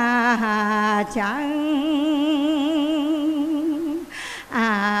chăng?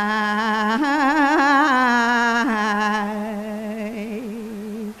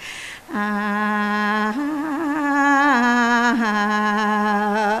 Cuộc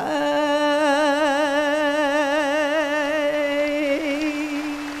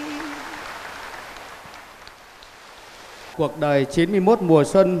đời 91 mùa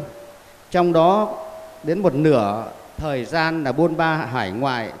xuân, trong đó đến một nửa thời gian là bôn ba hải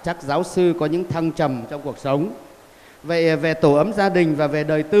ngoại, chắc giáo sư có những thăng trầm trong cuộc sống. Vậy về tổ ấm gia đình và về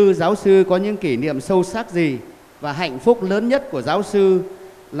đời tư, giáo sư có những kỷ niệm sâu sắc gì và hạnh phúc lớn nhất của giáo sư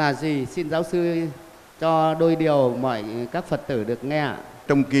là gì? Xin giáo sư cho đôi điều mọi các Phật tử được nghe ạ.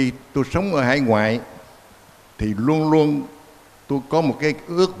 Trong khi tôi sống ở hải ngoại thì luôn luôn tôi có một cái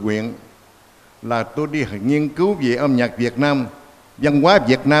ước nguyện là tôi đi nghiên cứu về âm nhạc Việt Nam, văn hóa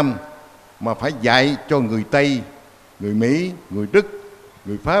Việt Nam, mà phải dạy cho người Tây, người Mỹ, người Đức,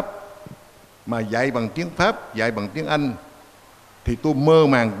 người Pháp, mà dạy bằng tiếng Pháp, dạy bằng tiếng Anh. Thì tôi mơ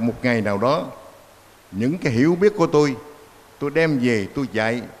màng một ngày nào đó những cái hiểu biết của tôi đem về tôi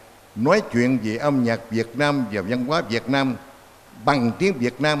dạy, nói chuyện về âm nhạc Việt Nam và văn hóa Việt Nam bằng tiếng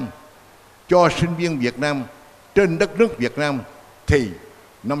Việt Nam cho sinh viên Việt Nam trên đất nước Việt Nam. Thì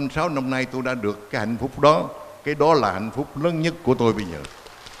 5-6 năm nay tôi đã được cái hạnh phúc đó. Cái đó là hạnh phúc lớn nhất của tôi bây giờ.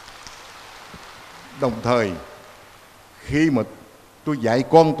 Đồng thời khi mà tôi dạy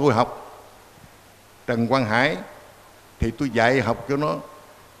con tôi học Trần Quang Hải thì tôi dạy học cho nó,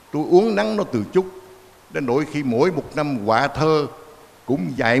 tôi uốn nắn nó từ chút đến nỗi khi mỗi một năm họa thơ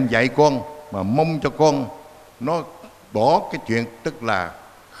cũng dạy con, mà mong cho con nó bỏ cái chuyện tức là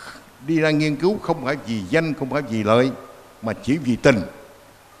đi ra nghiên cứu không phải vì danh, không phải vì lợi, mà chỉ vì tình.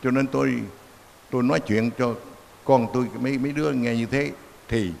 Cho nên tôi nói chuyện cho con tôi, mấy đứa nghe như thế.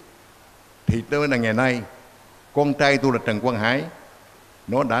 Thì tới là ngày nay con trai tôi là Trần Quang Hải,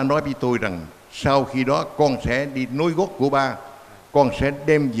 nó đã nói với tôi rằng sau khi đó con sẽ đi nối gót của ba, con sẽ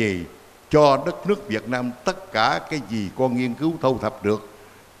đem về cho đất nước Việt Nam tất cả cái gì con nghiên cứu thâu thập được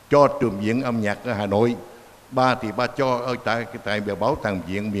cho trường viện âm nhạc ở Hà Nội. Ba thì ba cho ở tại Bảo tàng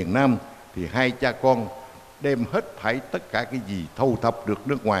viện miền Nam, thì hai cha con đem hết thảy tất cả cái gì thâu thập được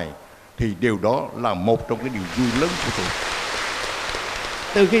nước ngoài. Thì điều đó là một trong cái điều vui lớn của tôi.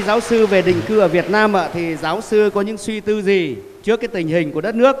 Từ khi giáo sư về định cư ở Việt Nam ạ, thì giáo sư có những suy tư gì trước cái tình hình của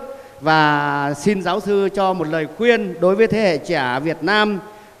đất nước? Và xin giáo sư cho một lời khuyên đối với thế hệ trẻ Việt Nam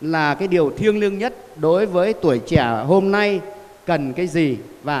là cái điều thiêng liêng nhất đối với tuổi trẻ hôm nay cần cái gì?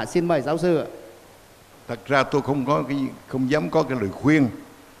 Và xin mời giáo sư ạ. Thật ra tôi không dám có cái lời khuyên,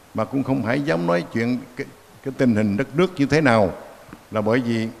 mà cũng không phải dám nói chuyện cái tình hình đất nước như thế nào, là bởi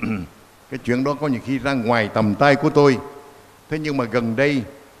vì cái chuyện đó có nhiều khi ra ngoài tầm tay của tôi. Thế nhưng mà gần đây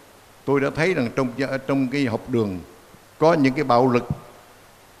tôi đã thấy rằng trong cái học đường có những cái bạo lực,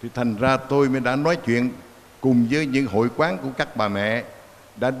 thì thành ra tôi mới đã nói chuyện cùng với những hội quán của các bà mẹ,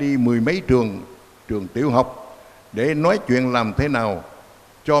 đã đi 10 mấy trường tiểu học để nói chuyện làm thế nào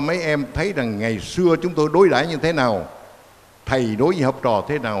cho mấy em thấy rằng ngày xưa chúng tôi đối đãi như thế nào, thầy đối với học trò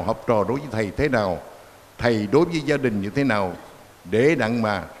thế nào, học trò đối với thầy thế nào, thầy đối với gia đình như thế nào, để đặng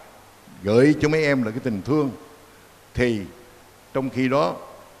mà gửi cho mấy em là cái tình thương. Thì trong khi đó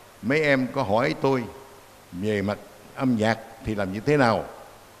mấy em có hỏi tôi về mặt âm nhạc thì làm như thế nào,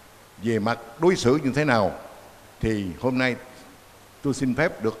 về mặt đối xử như thế nào, thì hôm nay tôi xin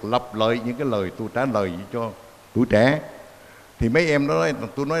phép được lặp lại những cái lời tôi trả lời cho tuổi trẻ. Thì mấy em nói,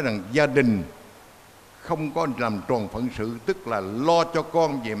 tôi nói rằng gia đình không có làm tròn phận sự, tức là lo cho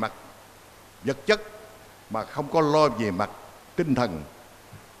con về mặt vật chất mà không có lo về mặt tinh thần,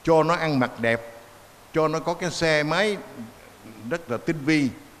 cho nó ăn mặc đẹp, cho nó có cái xe máy rất là tinh vi,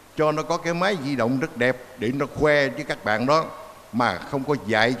 cho nó có cái máy di động rất đẹp để nó khoe với các bạn đó, mà không có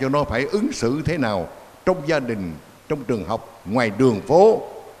dạy cho nó phải ứng xử thế nào trong gia đình, trong trường học, ngoài đường phố.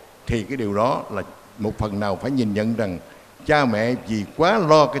 Thì cái điều đó là một phần nào phải nhìn nhận rằng cha mẹ vì quá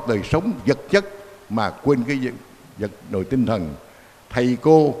lo cái đời sống vật chất mà quên cái vật đời tinh thần. Thầy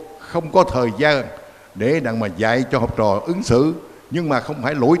cô không có thời gian để đặng mà dạy cho học trò ứng xử, nhưng mà không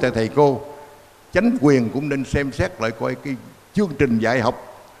phải lỗi tại thầy cô. Chánh quyền cũng nên xem xét lại coi cái chương trình dạy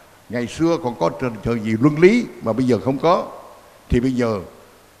học. Ngày xưa còn có thời gì luân lý mà bây giờ không có. Thì bây giờ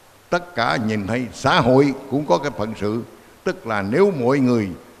tất cả nhìn thấy xã hội cũng có cái phận sự, tức là nếu mọi người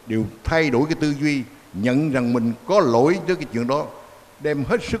đều thay đổi cái tư duy, nhận rằng mình có lỗi với cái chuyện đó, đem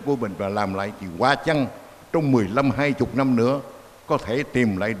hết sức của mình và làm lại, thì qua chăng trong 15-20 năm nữa có thể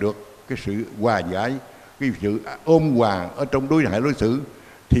tìm lại được cái sự hòa giải, cái sự ôn hòa ở trong đối đãi đối xử.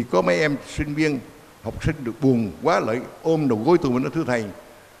 Thì có mấy em sinh viên, học sinh được buồn quá lại ôm đầu gối tôi, mình nói thưa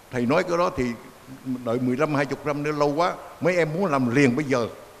thầy nói cái đó thì đợi 15-20 năm nữa lâu quá, mấy em muốn làm liền bây giờ,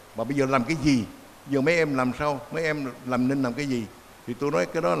 mà bây giờ làm cái gì? Giờ mấy em làm sao? Mấy em nên làm cái gì? Thì tôi nói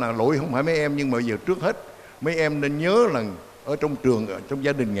cái đó là lỗi không phải mấy em, nhưng mà giờ trước hết mấy em nên nhớ là ở trong trường, ở trong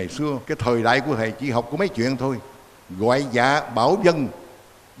gia đình ngày xưa, cái thời đại của thầy chỉ học có mấy chuyện thôi: gọi dạ bảo dân,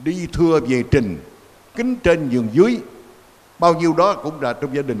 đi thưa về trình, kính trên nhường dưới. Bao nhiêu đó cũng là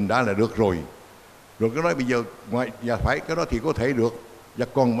trong gia đình đã là được rồi. Rồi cái nói bây giờ ngoài và phải cái đó thì có thể được. Và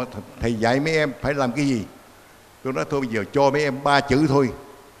còn mà thầy dạy mấy em phải làm cái gì? Tôi nói thôi bây giờ cho mấy em 3 chữ thôi.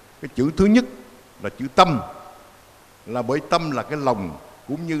 Cái chữ thứ nhất là chữ tâm. Là bởi tâm là cái lòng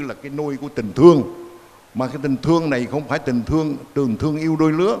cũng như là cái nôi của tình thương. Mà cái tình thương này không phải tình thương yêu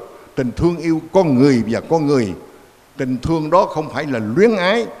đôi lứa, tình thương yêu con người và con người. Tình thương đó không phải là luyến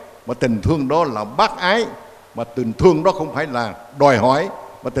ái, mà tình thương đó là bác ái. Mà tình thương đó không phải là đòi hỏi,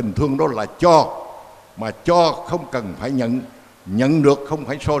 mà tình thương đó là cho. Mà cho không cần phải nhận. Nhận được không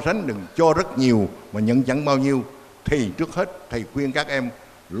phải so sánh, đừng cho rất nhiều mà nhận chẳng bao nhiêu. Thì trước hết thầy khuyên các em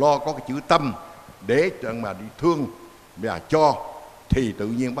lo có cái chữ tâm để cho mà đi thương và cho, thì tự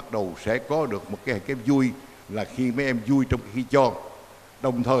nhiên bắt đầu sẽ có được một cái vui là khi mấy em vui trong khi cho.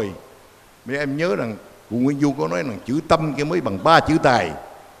 Đồng thời mấy em nhớ rằng cụ Nguyễn Du có nói rằng chữ tâm kia mới bằng 3 chữ tài.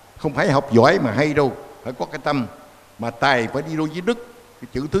 Không phải học giỏi mà hay đâu, phải có cái tâm. Mà tài phải đi đôi với đức. Cái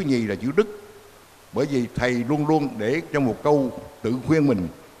chữ thứ nhì là chữ đức. Bởi vì thầy luôn luôn để cho một câu tự khuyên mình: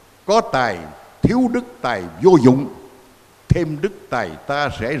 có tài thiếu đức tài vô dụng, thêm đức tài ta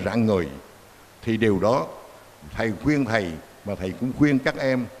sẽ rạng ngời. Thì điều đó thầy khuyên thầy, mà thầy cũng khuyên các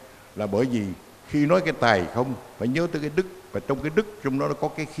em, là bởi vì khi nói cái tài không phải nhớ tới cái đức. Và trong cái đức trong đó nó có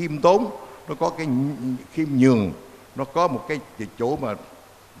cái khiêm tốn, nó có cái khiêm nhường, nó có một cái chỗ mà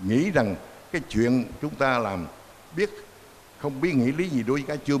nghĩ rằng cái chuyện chúng ta làm biết không biết nghĩ lý gì đối với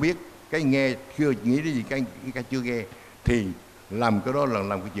cái chưa biết, cái nghe chưa nghĩ lý gì cái chưa nghe, thì làm cái đó là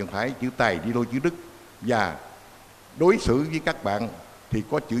làm cái chuyện phải. Chữ tài đi đôi chữ đức. Và đối xử với các bạn thì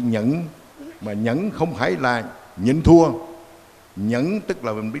có chữ nhẫn. Mà nhẫn không phải là nhịn thua. Nhẫn tức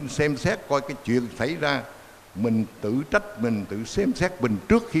là mình biết xem xét coi cái chuyện xảy ra, mình tự trách, mình tự xem xét mình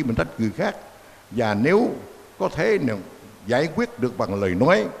trước khi mình trách người khác. Và nếu có thể nào giải quyết được bằng lời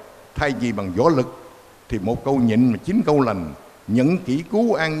nói thay vì bằng võ lực, thì một câu nhịn mà 9 câu lành. Nhẫn kỹ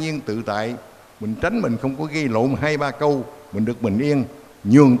cứu an nhiên tự tại. Mình tránh mình không có gây lộn 2-3 câu, mình được bình yên.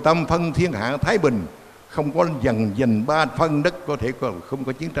 Nhường tâm phân thiên hạ thái bình. Không có giành 3 phân đất có thể không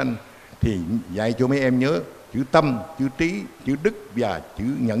có chiến tranh. Thì dạy cho mấy em nhớ chữ tâm, chữ trí, chữ đức và chữ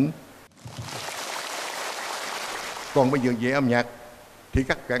nhẫn. Còn bây giờ về âm nhạc thì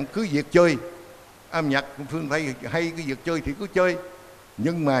các bạn cứ việc chơi. Âm nhạc Phương Tây hay cái việc chơi thì cứ chơi.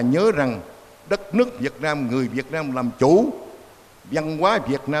 Nhưng mà nhớ rằng đất nước Việt Nam, người Việt Nam làm chủ. Văn hóa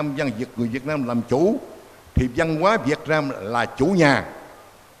Việt Nam, người Việt Nam làm chủ. Thì văn hóa Việt Nam là chủ nhà.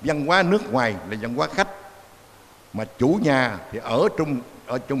 Văn hóa nước ngoài là văn hóa khách. Mà chủ nhà thì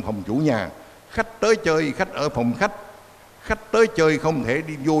ở trong phòng chủ nhà. Khách tới chơi, khách ở phòng khách. Khách tới chơi không thể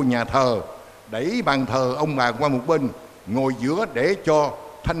đi vô nhà thờ, đẩy bàn thờ ông bà qua một bên, ngồi giữa để cho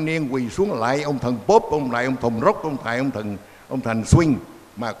thanh niên quỳ xuống lại ông thần pop, ông lại ông thùng rock, ông lại ông thần swing,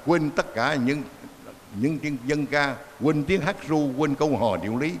 mà quên tất cả những tiếng dân ca, quên tiếng hát ru, quên câu hò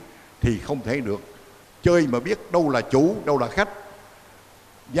điệu lý, thì không thể được. Chơi mà biết đâu là chủ, đâu là khách.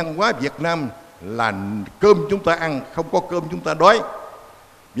 Văn hóa Việt Nam là cơm chúng ta ăn, không có cơm chúng ta đói.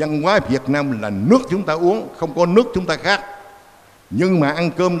 Văn hóa Việt Nam là nước chúng ta uống, không có nước chúng ta khát. Nhưng mà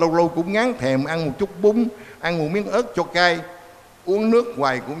ăn cơm lâu lâu cũng ngán thèm ăn một chút bún, ăn một miếng ớt cho cay. Uống nước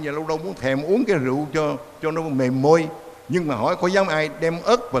hoài cũng vậy, lâu lâu muốn thèm uống cái rượu cho nó mềm môi. Nhưng mà hỏi có dám ai đem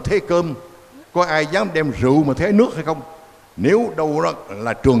ớt và thế cơm, có ai dám đem rượu mà thế nước hay không? Nếu đâu đó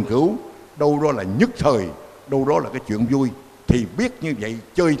là trường cửu, đâu đó là nhất thời, đâu đó là cái chuyện vui, thì biết như vậy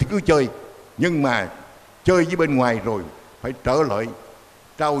chơi thì cứ chơi. Nhưng mà chơi với bên ngoài rồi phải trở lại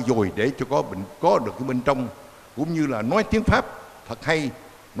trau dồi để cho có được cái bên trong. Cũng như là nói tiếng Pháp thật hay,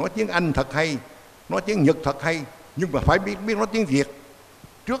 nói tiếng Anh thật hay, nói tiếng Nhật thật hay, nhưng mà phải biết nói tiếng Việt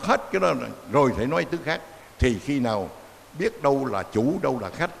trước hết cái đó rồi phải nói tiếng khác. Thì khi nào biết đâu là chủ, đâu là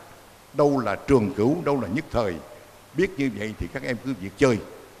khách, đâu là trường cửu, đâu là nhất thời, biết như vậy thì các em cứ việc chơi.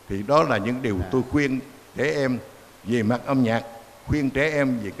 Thì đó là những điều tôi khuyên trẻ em về mặt âm nhạc, khuyên trẻ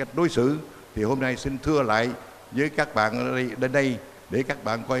em về cách đối xử. Thì hôm nay xin thưa lại với các bạn ở đây để các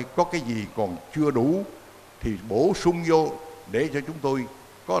bạn coi có cái gì còn chưa đủ thì bổ sung vô để cho chúng tôi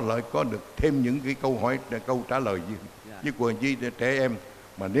có được thêm những cái câu hỏi, câu trả lời với trẻ em.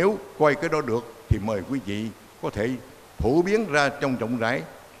 Mà nếu coi cái đó được thì mời quý vị có thể phổ biến ra trong rộng rãi,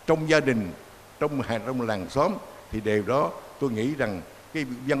 trong gia đình, trong làng xóm. Thì điều đó tôi nghĩ rằng cái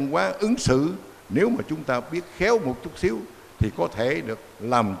văn hóa ứng xử, nếu mà chúng ta biết khéo một chút xíu thì có thể được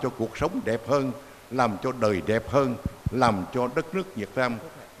làm cho cuộc sống đẹp hơn, làm cho đời đẹp hơn, làm cho đất nước Việt Nam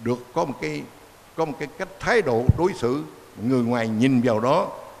được có một cái cách thái độ đối xử, người ngoài nhìn vào đó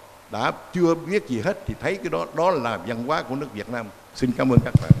đã chưa biết gì hết thì thấy cái đó là văn hóa của nước Việt Nam. Xin cảm ơn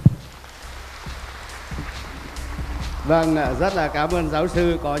các bạn. Vâng, rất là cảm ơn giáo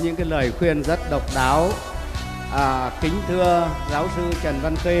sư có những cái lời khuyên rất độc đáo. Kính thưa giáo sư Trần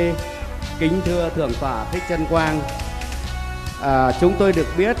Văn Khê, kính thưa Thượng tọa Thích Trân Quang, chúng tôi được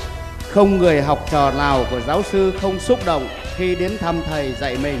biết không người học trò nào của giáo sư không xúc động khi đến thăm thầy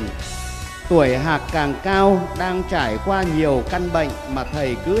dạy mình. Tuổi hạc càng cao, đang trải qua nhiều căn bệnh mà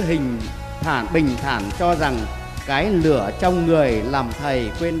thầy cứ bình thản cho rằng cái lửa trong người làm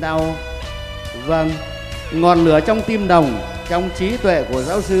thầy quên đau. Vâng, ngọn lửa trong tim đồng, trong trí tuệ của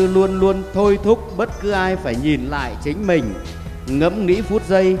giáo sư luôn luôn thôi thúc bất cứ ai phải nhìn lại chính mình, ngẫm nghĩ phút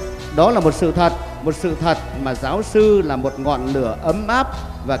giây. Đó là một sự thật mà giáo sư là một ngọn lửa ấm áp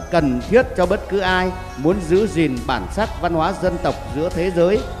và cần thiết cho bất cứ ai muốn giữ gìn bản sắc văn hóa dân tộc giữa thế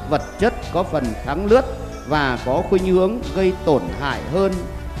giới vật chất có phần thắng lướt và có khuynh hướng gây tổn hại hơn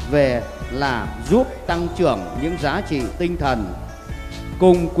về là giúp tăng trưởng những giá trị tinh thần.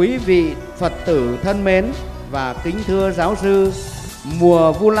 Cùng quý vị Phật tử thân mến và kính thưa giáo sư,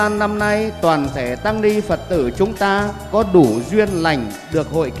 mùa Vu Lan năm nay toàn thể tăng ni Phật tử chúng ta có đủ duyên lành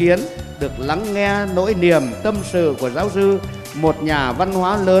được hội kiến, được lắng nghe nỗi niềm tâm sự của giáo sư, một nhà văn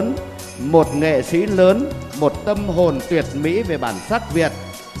hóa lớn, một nghệ sĩ lớn, một tâm hồn tuyệt mỹ về bản sắc Việt.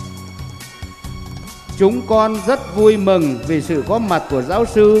 Chúng con rất vui mừng vì sự có mặt của giáo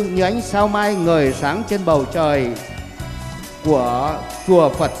sư như ánh sao mai ngời sáng trên bầu trời của chùa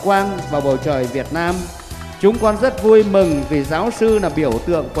Phật Quang và bầu trời Việt Nam. Chúng con rất vui mừng vì giáo sư là biểu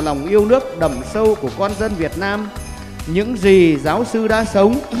tượng của lòng yêu nước đậm sâu của con dân Việt Nam. Những gì giáo sư đã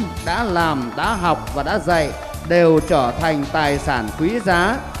sống, đã làm, đã học và đã dạy đều trở thành tài sản quý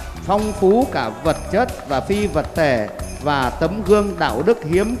giá, phong phú cả vật chất và phi vật thể, và tấm gương đạo đức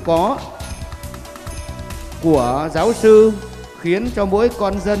hiếm có của giáo sư khiến cho mỗi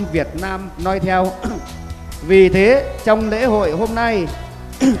con dân Việt Nam noi theo. Vì thế, trong lễ hội hôm nay,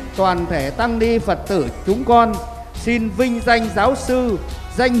 toàn thể tăng ni Phật tử chúng con xin vinh danh giáo sư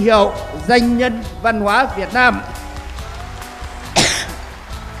danh hiệu danh nhân văn hóa Việt Nam.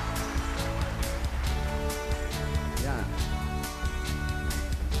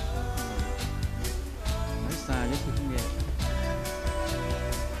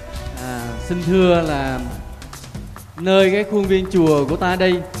 Xin thưa là nơi cái khuôn viên chùa của ta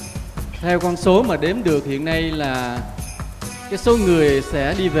đây, theo con số mà đếm được hiện nay là cái số người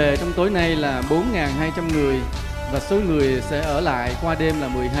sẽ đi về trong tối nay là 4.200 người, và số người sẽ ở lại qua đêm là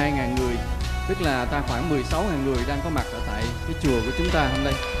 12.000 người, tức là ta khoảng 16.000 người đang có mặt ở tại cái chùa của chúng ta hôm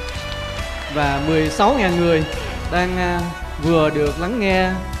nay. Và 16.000 người đang vừa được lắng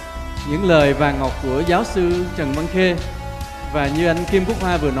nghe những lời vàng ngọc của giáo sư Trần Văn Khê. Và như anh Kim Quốc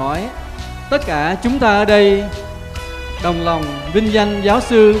Hoa vừa nói, tất cả chúng ta ở đây đồng lòng vinh danh giáo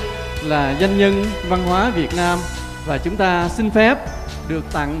sư là danh nhân văn hóa Việt Nam. Và chúng ta xin phép được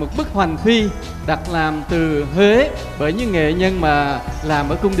tặng một bức hoành phi đặt làm từ Huế bởi những nghệ nhân mà làm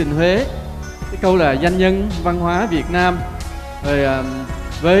ở cung đình Huế. Cái câu là danh nhân văn hóa Việt Nam. Rồi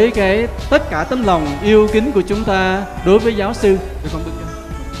với cái tất cả tấm lòng yêu kính của chúng ta đối với giáo sư, thì con bức